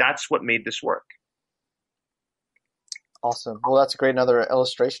money as that's what made this work. Awesome. Well, that's a great another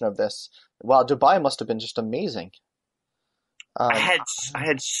illustration of this. Wow, Dubai must have been just amazing. I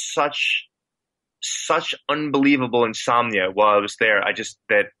had such unbelievable insomnia while I was there. I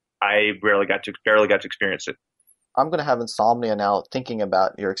barely got to experience it. I'm going to have insomnia now thinking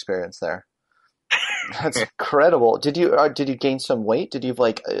about your experience there. That's incredible. Did you gain some weight? Did you have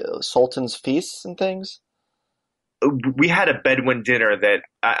like Sultan's feasts and things? We had a Bedouin dinner that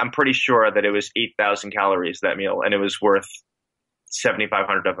I'm pretty sure that it was 8,000 calories, that meal, and it was worth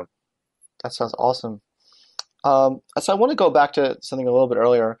 7,500 of them. That sounds awesome. So I want to go back to something a little bit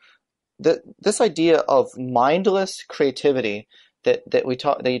earlier. This idea of mindless creativity that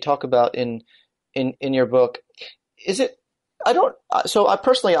you talk about in your book, is it? I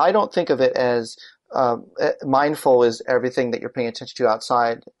personally don't think of it as mindful is everything that you're paying attention to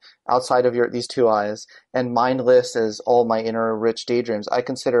outside of these two eyes, and mindless is all my inner rich daydreams. I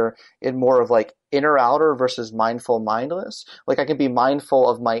consider it more of like inner outer versus mindful mindless. Like I can be mindful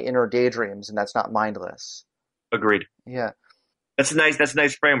of my inner daydreams, and that's not mindless. Agreed. Yeah. That's a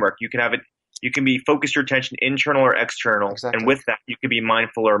nice framework. You can have it You can be focus your attention internal or external. Exactly. And with that, you can be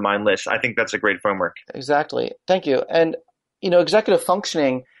mindful or mindless. I think that's a great framework. Exactly. Thank you. And, executive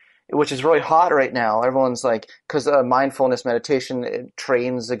functioning, which is really hot right now. Everyone's like, because mindfulness meditation, it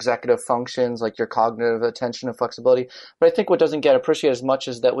trains executive functions like your cognitive attention and flexibility. But I think what doesn't get appreciated as much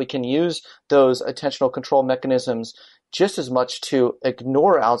is that we can use those attentional control mechanisms just as much to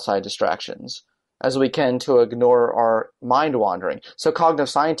ignore outside distractions as we can to ignore our mind wandering. So cognitive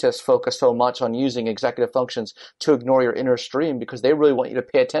scientists focus so much on using executive functions to ignore your inner stream because they really want you to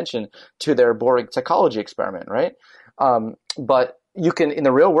pay attention to their boring psychology experiment, right? But you can, in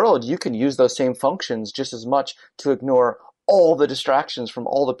the real world, you can use those same functions just as much to ignore all the distractions from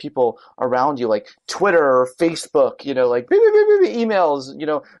all the people around you, like Twitter or Facebook, like emails,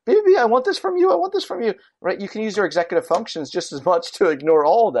 baby, I want this from you, right? You can use your executive functions just as much to ignore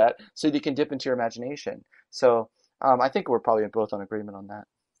all of that so you can dip into your imagination. So I think we're probably both on agreement on that.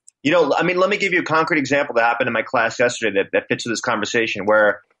 Let me give you a concrete example that happened in my class yesterday that fits with this conversation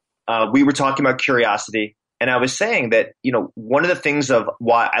where we were talking about curiosity. And I was saying that, one of the things of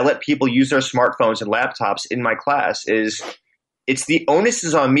why I let people use their smartphones and laptops in my class is the onus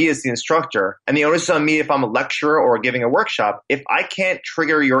is on me as the instructor, and the onus is on me if I'm a lecturer or giving a workshop. If I can't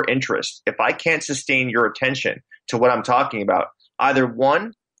trigger your interest, if I can't sustain your attention to what I'm talking about, either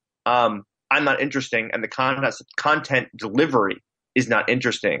one, I'm not interesting and the content delivery is not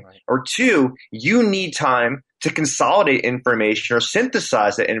interesting, right. Or two, you need time to consolidate information or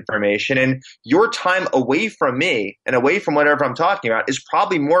synthesize that information, and your time away from me and away from whatever I'm talking about is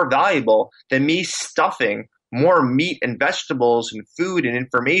probably more valuable than me stuffing more meat and vegetables and food and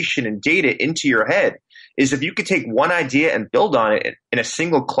information and data into your head. Is if you could take one idea and build on it in a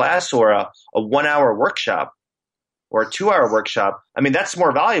single class or a 1 hour workshop or a 2 hour workshop, that's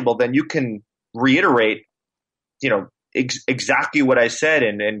more valuable than you can reiterate, exactly what I said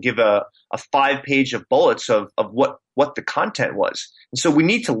and give a 5-page of bullets of what the content was. And so we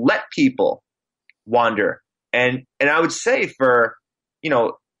need to let people wander. And I would say for,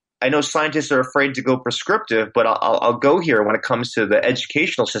 I know scientists are afraid to go prescriptive, but I'll go here when it comes to the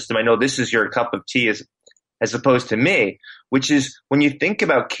educational system. I know this is your cup of tea as opposed to me, which is when you think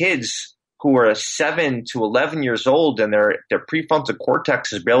about kids who are 7 to 11 years old and their prefrontal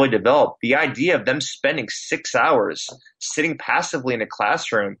cortex is barely developed, the idea of them spending 6 hours sitting passively in a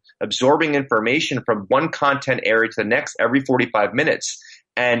classroom, absorbing information from one content area to the next every 45 minutes,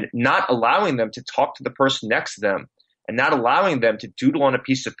 and not allowing them to talk to the person next to them, and not allowing them to doodle on a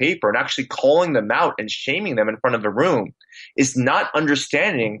piece of paper and actually calling them out and shaming them in front of the room, is not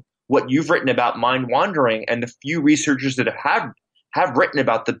understanding what you've written about mind wandering. And the few researchers that have written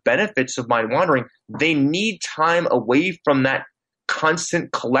about the benefits of mind wandering, they need time away from that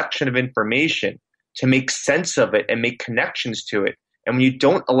constant collection of information to make sense of it and make connections to it. And when you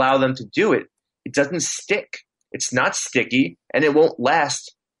don't allow them to do it, it doesn't stick. It's not sticky, and it won't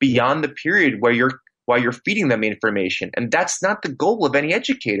last beyond the period while you're feeding them information. And that's not the goal of any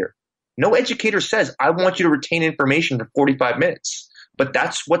educator. No educator says, I want you to retain information for 45 minutes. But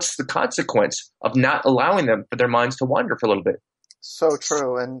that's what's the consequence of not allowing them for their minds to wander for a little bit. So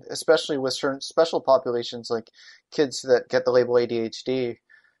true, and especially with certain special populations like kids that get the label ADHD,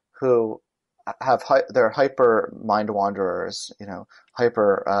 who have they're hyper mind wanderers,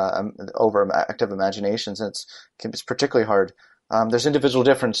 hyper overactive imaginations, and it's particularly hard. There's individual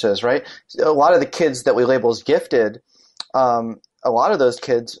differences, right? A lot of the kids that we label as gifted, a lot of those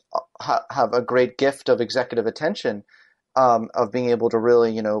kids have a great gift of executive attention. Of being able to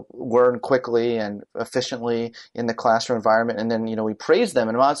really, learn quickly and efficiently in the classroom environment. And then, we praise them.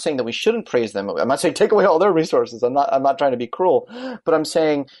 And I'm not saying that we shouldn't praise them. I'm not saying take away all their resources. I'm not trying to be cruel, but I'm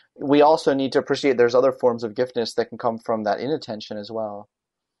saying we also need to appreciate there's other forms of giftedness that can come from that inattention as well.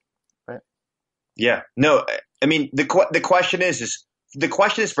 Right? Yeah. No, the question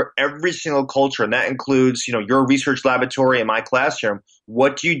is for every single culture, and that includes, your research laboratory and my classroom.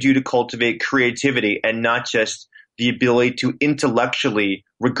 What do you do to cultivate creativity and not just the ability to intellectually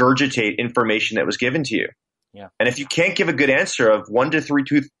regurgitate information that was given to you? Yeah. And if you can't give a good answer of 1,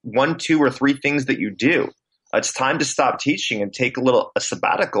 2, or 3 things that you do, it's time to stop teaching and take a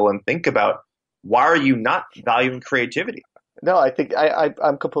sabbatical and think about, why are you not valuing creativity? No, I think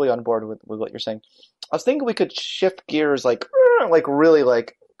I'm completely on board with what you're saying. I was thinking we could shift gears, like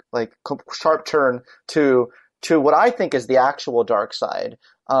sharp turn to what I think is the actual dark side.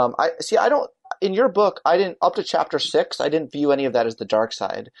 In your book, I didn't, up to chapter 6, I didn't view any of that as the dark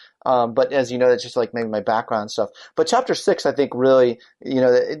side. But as you know, that's just like maybe my background stuff. But chapter 6, I think really,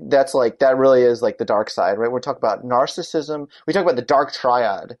 that really is like the dark side, right? We're talking about narcissism. We talk about the dark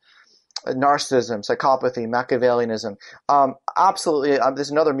triad. narcissism, psychopathy, Machiavellianism. Absolutely,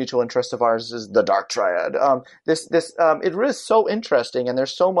 there's another mutual interest of ours is the dark triad. It is so interesting, and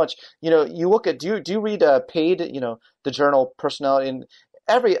there's so much. You look at do you read Paid? The journal Personality, and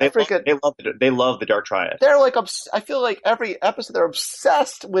they love the dark triad. They're like I feel like every episode they're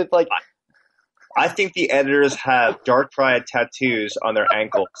obsessed with like. I think the editors have dark triad tattoos on their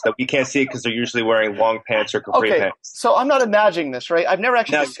ankles that we can't see because they're usually wearing long pants or capri pants. So I'm not imagining this, right? I've never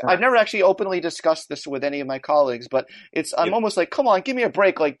actually openly discussed this with any of my colleagues, but I'm almost like, come on, give me a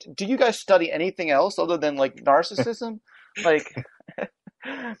break. Like, do you guys study anything else other than like narcissism? Like,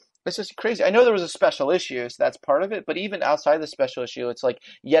 it's just crazy. I know there was a special issue, so that's part of it. But even outside the special issue, it's like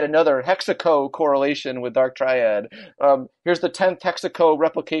yet another hexaco correlation with dark triad. Here's the 10th hexaco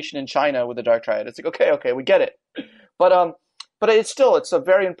replication in China with the dark triad. It's like, okay, we get it. But it's a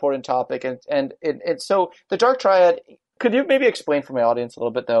very important topic. And so the dark triad, could you maybe explain for my audience a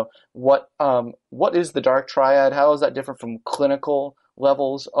little bit though, what is the dark triad? How is that different from clinical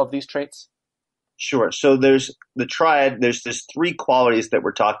levels of these traits? Sure. So there's the triad. There's 3 qualities that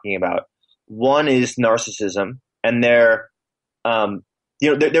we're talking about. One is narcissism, and there's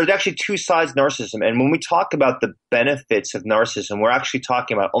actually 2 sides to narcissism. And when we talk about the benefits of narcissism, we're actually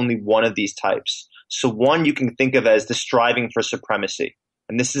talking about only one of these types. So one you can think of as the striving for supremacy,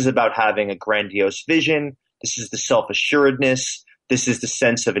 and this is about having a grandiose vision. This is the self-assuredness. This is the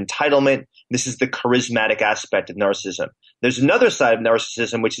sense of entitlement. This is the charismatic aspect of narcissism. There's another side of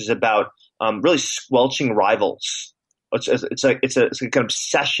narcissism, which is about really squelching rivals. It's like an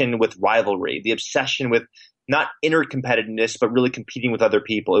obsession with rivalry, the obsession with not inner competitiveness, but really competing with other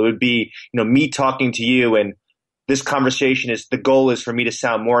people. It would be, me talking to you, and this conversation the goal is for me to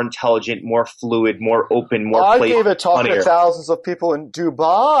sound more intelligent, more fluid, more open, more I gave a talk to thousands of people in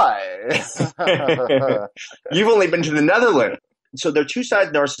Dubai. You've only been to the Netherlands. So there are 2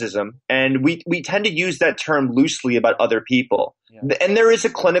 sides to narcissism, and we tend to use that term loosely about other people. Yeah. And there is a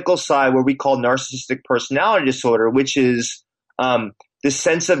clinical side where we call narcissistic personality disorder, which is the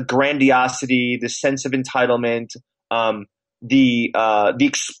sense of grandiosity, the sense of entitlement, the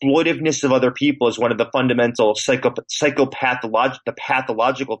exploitiveness of other people is one of the fundamental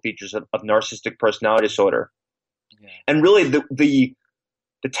pathological features of narcissistic personality disorder. Yeah. And really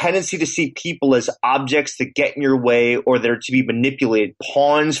the tendency to see people as objects that get in your way or that are to be manipulated,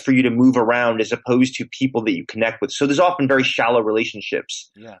 pawns for you to move around as opposed to people that you connect with. So there's often very shallow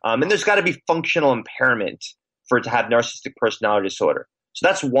relationships. Yeah. And there's got to be functional impairment for it to have narcissistic personality disorder. So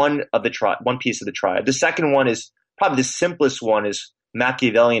that's one piece of the triad. The second one is probably the simplest one is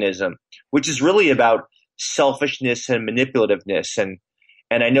Machiavellianism, which is really about selfishness and manipulativeness. And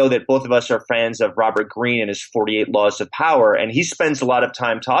I know that both of us are fans of Robert Greene and his 48 Laws of Power, and he spends a lot of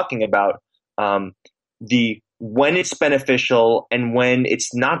time talking about when it's beneficial and when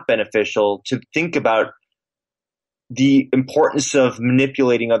it's not beneficial to think about the importance of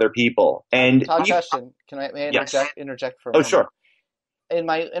manipulating other people. And Todd Cheston, may I interject for a moment? Sure. In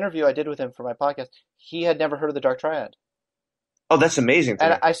my interview I did with him for my podcast, he had never heard of the dark triad. Oh, that's amazing.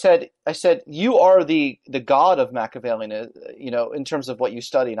 And I said, you are the god of Machiavellian, in terms of what you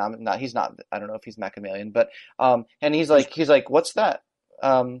study. And I'm not. He's not. I don't know if he's Machiavellian, but and he's like, what's that?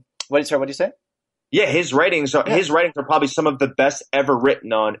 What did you say? Yeah, his writings are probably some of the best ever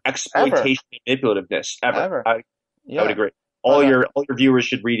written on exploitation and manipulativeness ever. I would agree. All your viewers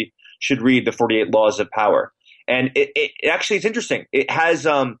should read the 48 Laws of Power. And it actually, it's interesting. It has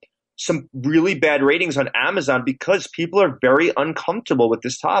some really bad ratings on Amazon because people are very uncomfortable with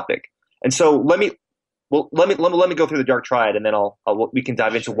this topic. And so let me go through the dark triad, and then we can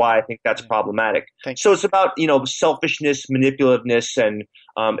dive into why I think that's problematic. So it's about selfishness, manipulativeness, and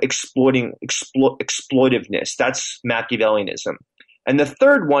exploitiveness. That's Machiavellianism. And the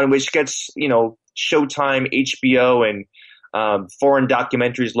third one, which gets Showtime, HBO, and foreign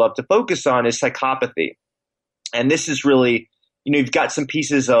documentaries love to focus on, is psychopathy. And this is really, you've got some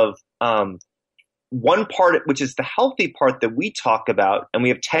pieces of one part, which is the healthy part that we talk about, and we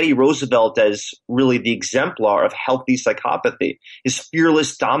have Teddy Roosevelt as really the exemplar of healthy psychopathy, is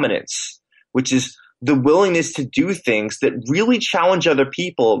fearless dominance, which is the willingness to do things that really challenge other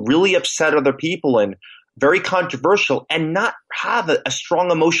people, really upset other people, and very controversial, and not have a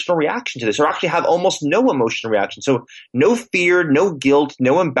strong emotional reaction to this, or actually have almost no emotional reaction. So no fear, no guilt,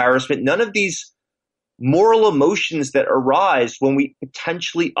 no embarrassment, none of these moral emotions that arise when we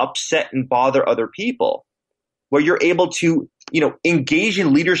potentially upset and bother other people, where you're able to, engage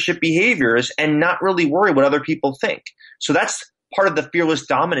in leadership behaviors and not really worry what other people think. So that's part of the fearless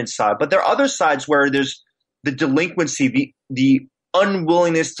dominance side. But there are other sides where there's the delinquency, the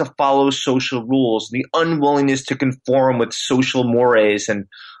unwillingness to follow social rules, the unwillingness to conform with social mores, and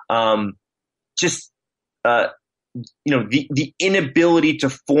just the inability to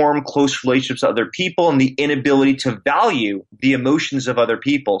form close relationships with other people and the inability to value the emotions of other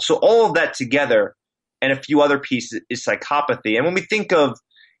people. So all of that together and a few other pieces is psychopathy. And when we think of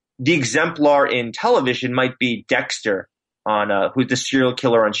the exemplar in television might be Dexter who's the serial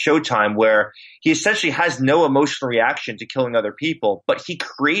killer on Showtime, where he essentially has no emotional reaction to killing other people, but he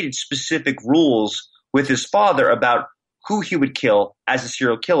created specific rules with his father about who he would kill as a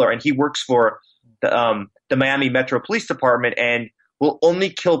serial killer. And he works for the Miami Metro Police Department and will only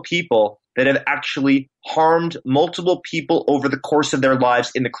kill people that have actually harmed multiple people over the course of their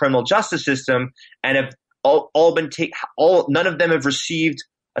lives in the criminal justice system and have none of them have received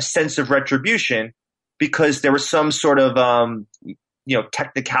a sense of retribution because there was some sort of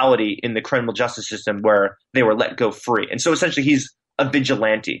technicality in the criminal justice system where they were let go free. And so essentially he's a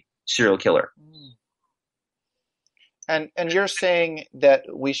vigilante serial killer. And you're saying that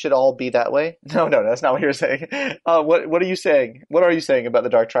we should all be that way? No, that's not what you're saying. What are you saying? What are you saying about the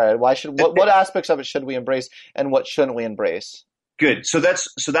dark triad? What aspects of it should we embrace, and what shouldn't we embrace? Good. So that's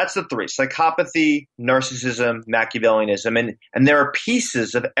the three: psychopathy, narcissism, Machiavellianism, and there are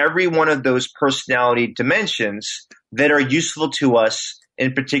pieces of every one of those personality dimensions that are useful to us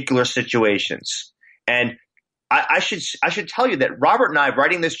in particular situations. And I should tell you that Robert and I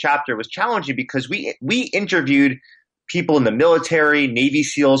writing this chapter was challenging because we interviewed people in the military, Navy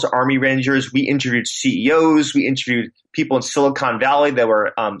SEALs, Army Rangers. We interviewed CEOs. We interviewed people in Silicon Valley that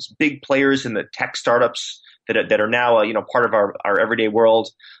were big players in the tech startups that are now part of our everyday world.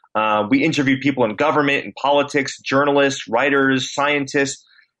 We interviewed people in government and politics, journalists, writers, scientists.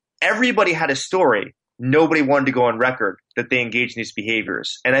 Everybody had a story. Nobody wanted to go on record that they engaged in these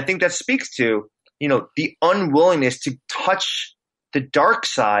behaviors. And I think that speaks to the unwillingness to touch the dark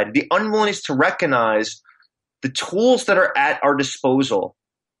side, the unwillingness to recognize the tools that are at our disposal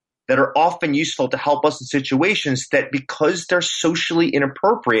that are often useful to help us in situations that, because they're socially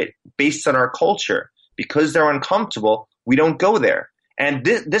inappropriate based on our culture, because they're uncomfortable, we don't go there. And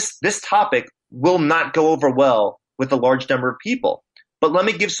this topic will not go over well with a large number of people. But let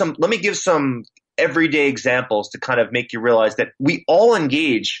me give some everyday examples to kind of make you realize that we all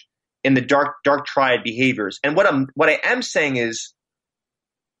engage in the dark triad behaviors. And what I am saying is,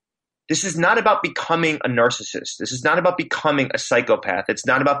 this is not about becoming a narcissist. This is not about becoming a psychopath. It's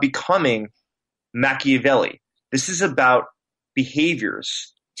not about becoming Machiavelli. This is about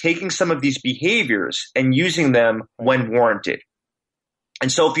behaviors, taking some of these behaviors and using them when warranted. And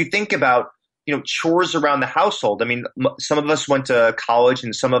so if you think about, chores around the household, I mean, some of us went to college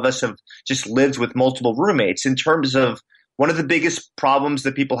and some of us have just lived with multiple roommates. In terms of one of the biggest problems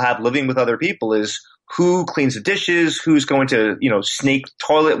that people have living with other people is who cleans the dishes, who's going to, snake the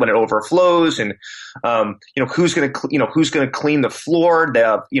toilet when it overflows, and who's going to clean the floor,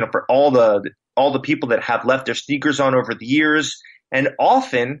 for all the people that have left their sneakers on over the years. And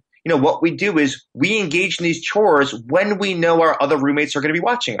often, what we do is we engage in these chores when we know our other roommates are going to be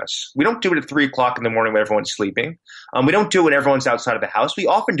watching us. We don't do it at 3:00 in the morning when everyone's sleeping. We don't do it when everyone's outside of the house. We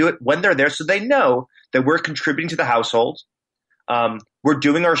often do it when they're there so they know that we're contributing to the household. We're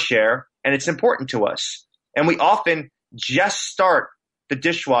doing our share, and it's important to us. And we often just start the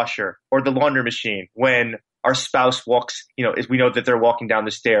dishwasher or the laundry machine when our spouse walks, if we know that they're walking down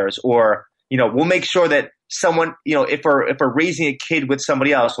the stairs, or, we'll make sure that someone, if we're raising a kid with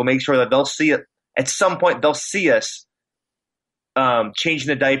somebody else, we'll make sure that they'll see it at some point. They'll see us changing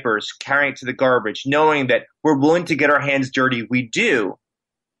the diapers, carrying it to the garbage, knowing that we're willing to get our hands dirty. We do.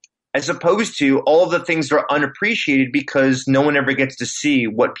 As opposed to all of the things that are unappreciated because no one ever gets to see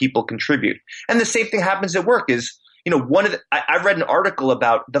what people contribute. And the same thing happens at work is, I read an article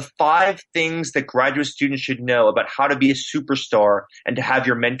about the 5 things that graduate students should know about how to be a superstar and to have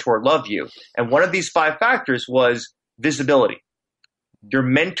your mentor love you. And one of these 5 factors was visibility. Your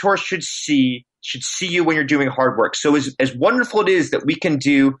mentor should see you when you're doing hard work. So as wonderful it is that we can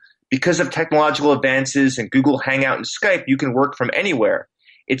do, because of technological advances and Google Hangout and Skype, you can work from anywhere.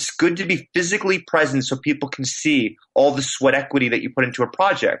 It's good to be physically present so people can see all the sweat equity that you put into a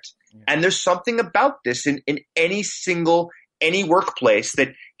project. Yeah. And there's something about this in any workplace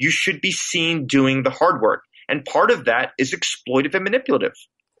that you should be seen doing the hard work. And part of that is exploitive and manipulative.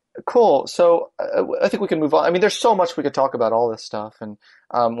 Cool. So I think we can move on. I mean, there's so much we could talk about all this stuff, and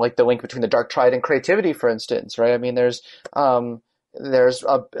like the link between the dark triad and creativity, for instance, right? I mean, there's some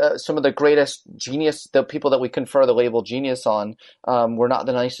of the greatest genius, the people that we confer the label genius on, were not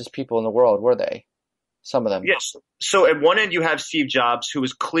the nicest people in the world, were they? Some of them. Yes. So at one end you have Steve Jobs, who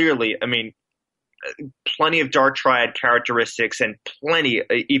was clearly, plenty of dark triad characteristics and plenty,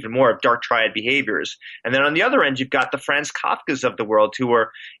 even more, of dark triad behaviors. And then on the other end, you've got the Franz Kafkas of the world who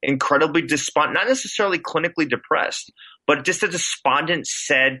are incredibly despondent, not necessarily clinically depressed, but just a despondent,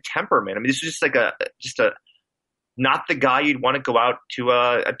 sad temperament. I mean, this was just like not the guy you'd want to go out to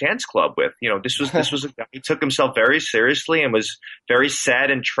a dance club with. This was a guy who took himself very seriously and was very sad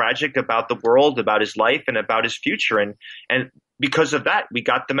and tragic about the world, about his life, and about his future. And because of that, we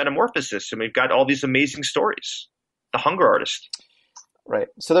got the Metamorphosis, and we've got all these amazing stories. The Hunger Artist. Right.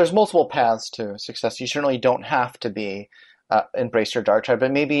 So there's multiple paths to success. You certainly don't have to be embrace your dark triad,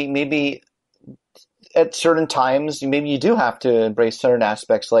 but maybe at certain times, maybe you do have to embrace certain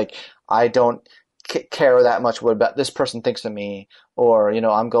aspects. Like, I don't care that much what this person thinks of me, or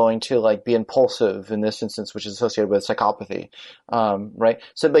I'm going to like be impulsive in this instance, which is associated with psychopathy, right?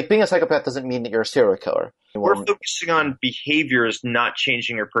 So like being a psychopath doesn't mean that you're a serial killer. We're focusing on behaviors, not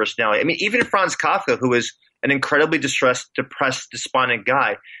changing your personality. I mean, even Franz Kafka, who is an incredibly distressed, depressed, despondent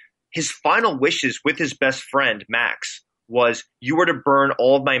guy, his final wishes with his best friend Max was, "You were to burn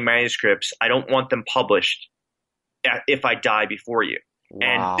all of my manuscripts. I don't want them published if I die before you."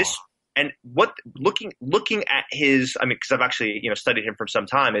 Wow. And what looking at his, I mean, because I've actually studied him for some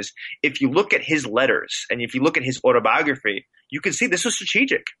time, is if you look at his letters and if you look at his autobiography, you can see this was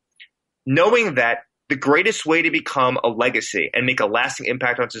strategic, knowing that the greatest way to become a legacy and make a lasting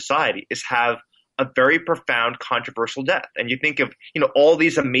impact on society is have a very profound, controversial death. And you think of all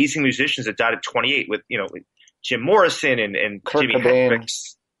these amazing musicians that died at 28, with Jim Morrison and Jimi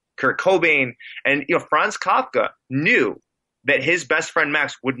Hendrix, Kurt Cobain, and Franz Kafka knew that his best friend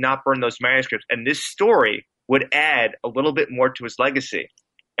Max would not burn those manuscripts, and this story would add a little bit more to his legacy.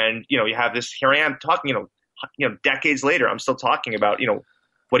 And you have this. Here I am talking. Decades later, I'm still talking about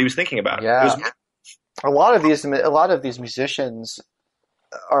what he was thinking about. Yeah, a lot of these musicians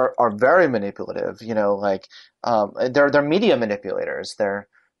are very manipulative. They're media manipulators. They're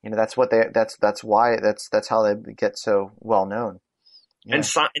that's how they get so well known. Yeah. And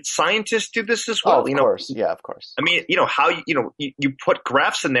scientists do this as well. Oh, of course. Yeah, of course. I mean, how you put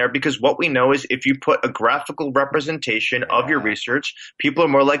graphs in there, because what we know is if you put a graphical representation of your research, people are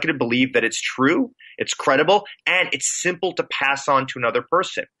more likely to believe that it's true, it's credible, and it's simple to pass on to another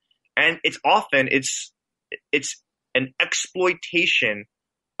person. And it's often it's an exploitation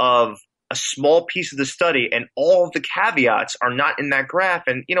of a small piece of the study, and all of the caveats are not in that graph.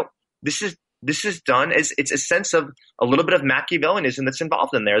 And this is done as it's a sense of a little bit of Machiavellianism that's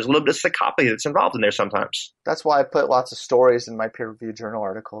involved in there. There's a little bit of psychopathy that's involved in there sometimes. That's why I put lots of stories in my peer-reviewed journal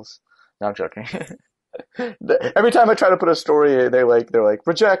articles. No, I'm joking. Every time I try to put a story, they're like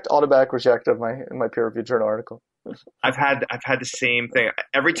reject, automatic reject of my peer-reviewed journal article. I've had the same thing.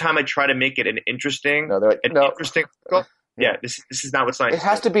 Every time I try to make it an interesting, interesting article, this is not what science. It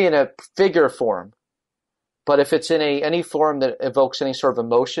has to be in a figure form, but if it's in any form that evokes any sort of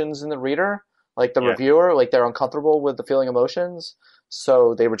emotions in the reader, like the reviewer, like they're uncomfortable with the feeling emotions,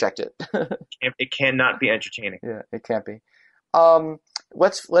 so they reject it. It cannot be entertaining. Yeah, it can't be.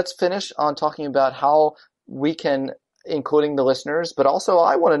 Let's finish on talking about how we can, including the listeners, but also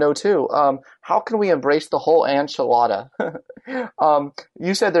I want to know too, how can we embrace the whole enchilada?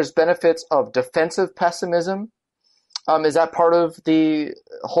 You said there's benefits of defensive pessimism. Is that part of the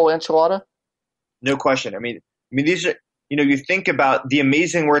whole enchilada? No question. I mean, these are, you think about the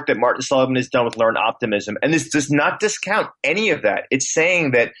amazing work that Martin Seligman has done with Learn Optimism, and this does not discount any of that. It's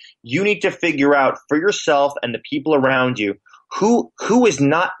saying that you need to figure out for yourself and the people around you who is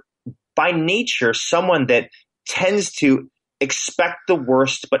not by nature someone that tends to expect the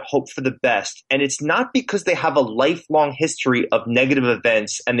worst but hope for the best. And it's not because they have a lifelong history of negative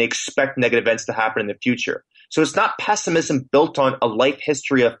events and they expect negative events to happen in the future. So it's not pessimism built on a life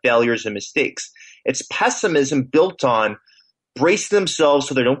history of failures and mistakes. It's pessimism built on bracing themselves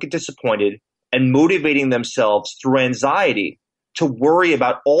so they don't get disappointed and motivating themselves through anxiety to worry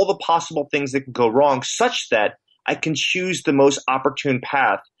about all the possible things that can go wrong, such that I can choose the most opportune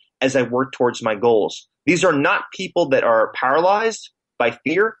path as I work towards my goals. These are not people that are paralyzed by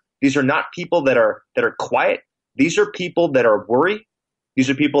fear. These are not people that are quiet. These are people that are worried. These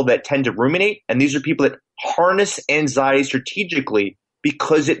are people that tend to ruminate. And these are people that harness anxiety strategically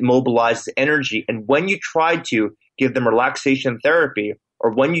because it mobilizes energy. And when you try to give them relaxation therapy,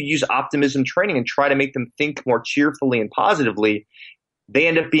 or when you use optimism training and try to make them think more cheerfully and positively, they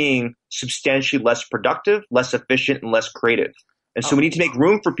end up being substantially less productive, less efficient, and less creative. And so we need to make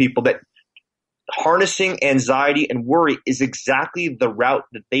room for people that harnessing anxiety and worry is exactly the route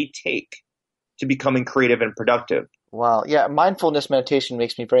that they take to becoming creative and productive. Wow. Yeah. Mindfulness meditation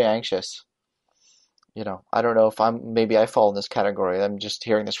makes me very anxious. I don't know if maybe I fall in this category. I'm just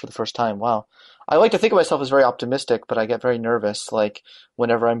hearing this for the first time. Wow. I like to think of myself as very optimistic, but I get very nervous, like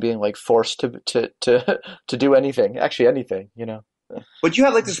whenever I'm being like forced to do anything, actually anything. But you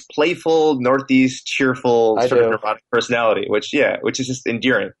have like this playful, Northeast, cheerful sort of neurotic personality, which is just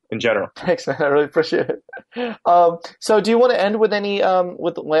endearing in general. Thanks, man. I really appreciate it. So do you want to end with any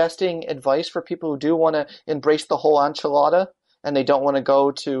with lasting advice for people who do want to embrace the whole enchilada and they don't want to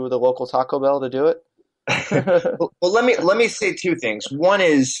go to the local Taco Bell to do it? Well, let me say two things. One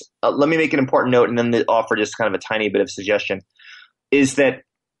is, let me make an important note and then offer just kind of a tiny bit of suggestion, is that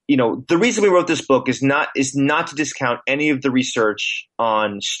the reason we wrote this book is not to discount any of the research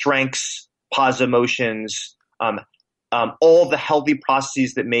on strengths, positive emotions, all the healthy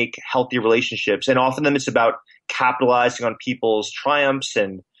processes that make healthy relationships. And often it's about capitalizing on people's triumphs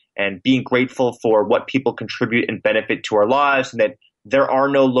and being grateful for what people contribute and benefit to our lives, and that there are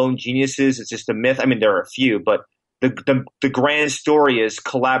no lone geniuses. It's just a myth. I mean, there are a few, but the grand story is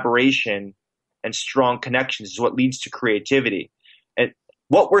collaboration and strong connections is what leads to creativity. And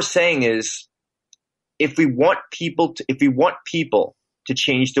what we're saying is, if we want people to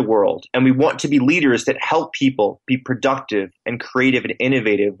change the world, and we want to be leaders that help people be productive and creative and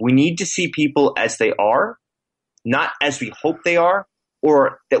innovative, we need to see people as they are, not as we hope they are,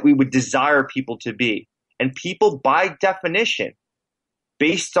 or that we would desire people to be. And people, by definition,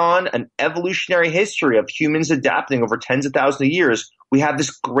 based on an evolutionary history of humans adapting over tens of thousands of years, we have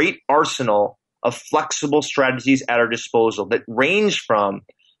this great arsenal of flexible strategies at our disposal that range from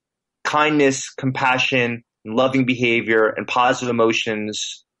kindness, compassion, loving behavior, and positive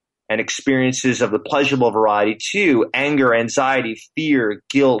emotions and experiences of the pleasurable variety to anger, anxiety, fear,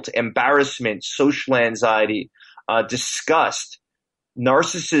 guilt, embarrassment, social anxiety, disgust,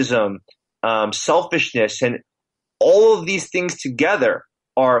 narcissism, selfishness, and all of these things together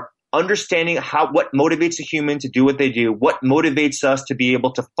are understanding what motivates a human to do what they do, what motivates us to be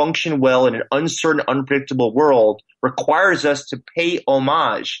able to function well in an uncertain, unpredictable world, requires us to pay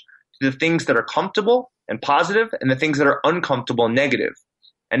homage to the things that are comfortable and positive and the things that are uncomfortable and negative.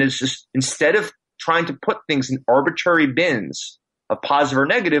 And it's just, instead of trying to put things in arbitrary bins of positive or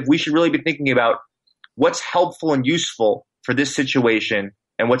negative, we should really be thinking about what's helpful and useful for this situation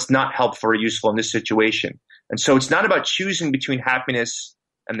and what's not helpful or useful in this situation. And so it's not about choosing between happiness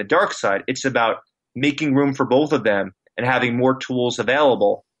and the dark side. It's about making room for both of them and having more tools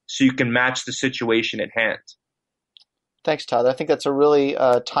available so you can match the situation at hand. Thanks, Todd. I think that's a really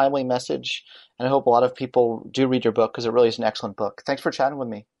timely message, and I hope a lot of people do read your book because it really is an excellent book. Thanks for chatting with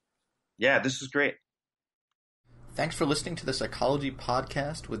me. Yeah, this is great. Thanks for listening to the Psychology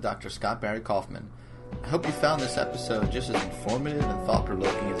Podcast with Dr. Scott Barry Kaufman. I hope you found this episode just as informative and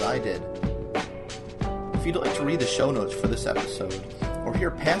thought-provoking as I did. If you'd like to read the show notes for this episode or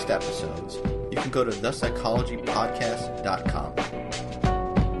hear past episodes, you can go to thepsychologypodcast.com.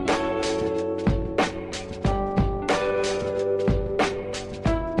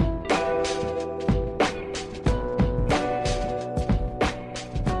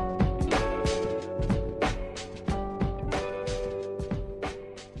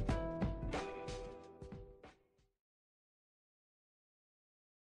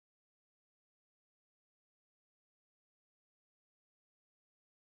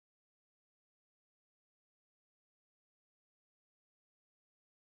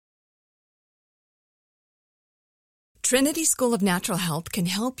 Trinity School of Natural Health can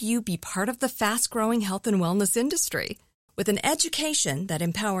help you be part of the fast-growing health and wellness industry. With an education that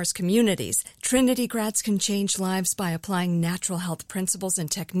empowers communities, Trinity grads can change lives by applying natural health principles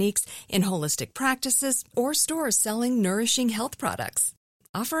and techniques in holistic practices or stores selling nourishing health products.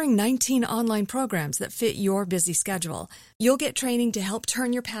 Offering 19 online programs that fit your busy schedule, you'll get training to help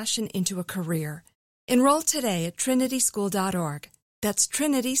turn your passion into a career. Enroll today at trinityschool.org. That's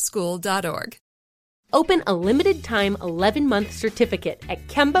trinityschool.org. Open a limited-time 11-month certificate at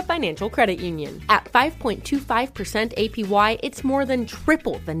Kemba Financial Credit Union. At 5.25% APY, it's more than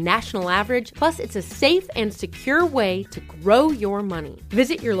triple the national average, plus it's a safe and secure way to grow your money.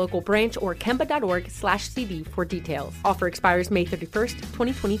 Visit your local branch or kemba.org/cb for details. Offer expires May 31st,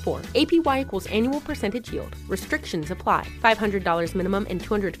 2024. APY equals annual percentage yield. Restrictions apply. $500 minimum and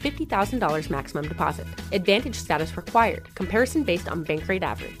 $250,000 maximum deposit. Advantage status required. Comparison based on bank rate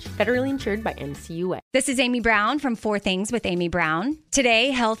average. Federally insured by NCUA. This is Amy Brown from 4 Things with Amy Brown.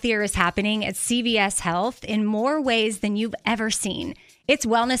 Today, healthier is happening at CVS Health in more ways than you've ever seen. It's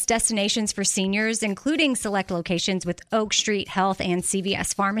wellness destinations for seniors, including select locations with Oak Street Health and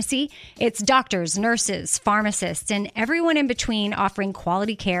CVS Pharmacy. It's doctors, nurses, pharmacists, and everyone in between offering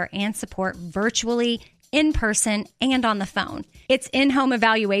quality care and support virtually in person and on the phone. It's in-home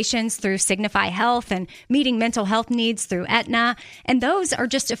evaluations through Signify Health and meeting mental health needs through Aetna. And those are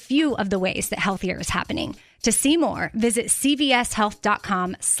just a few of the ways that Healthier is happening. To see more, visit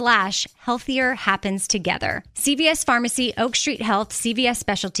cvshealth.com/healthier happens together. CVS Pharmacy, Oak Street Health, CVS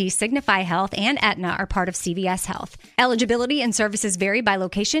Specialty, Signify Health, and Aetna are part of CVS Health. Eligibility and services vary by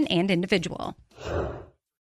location and individual.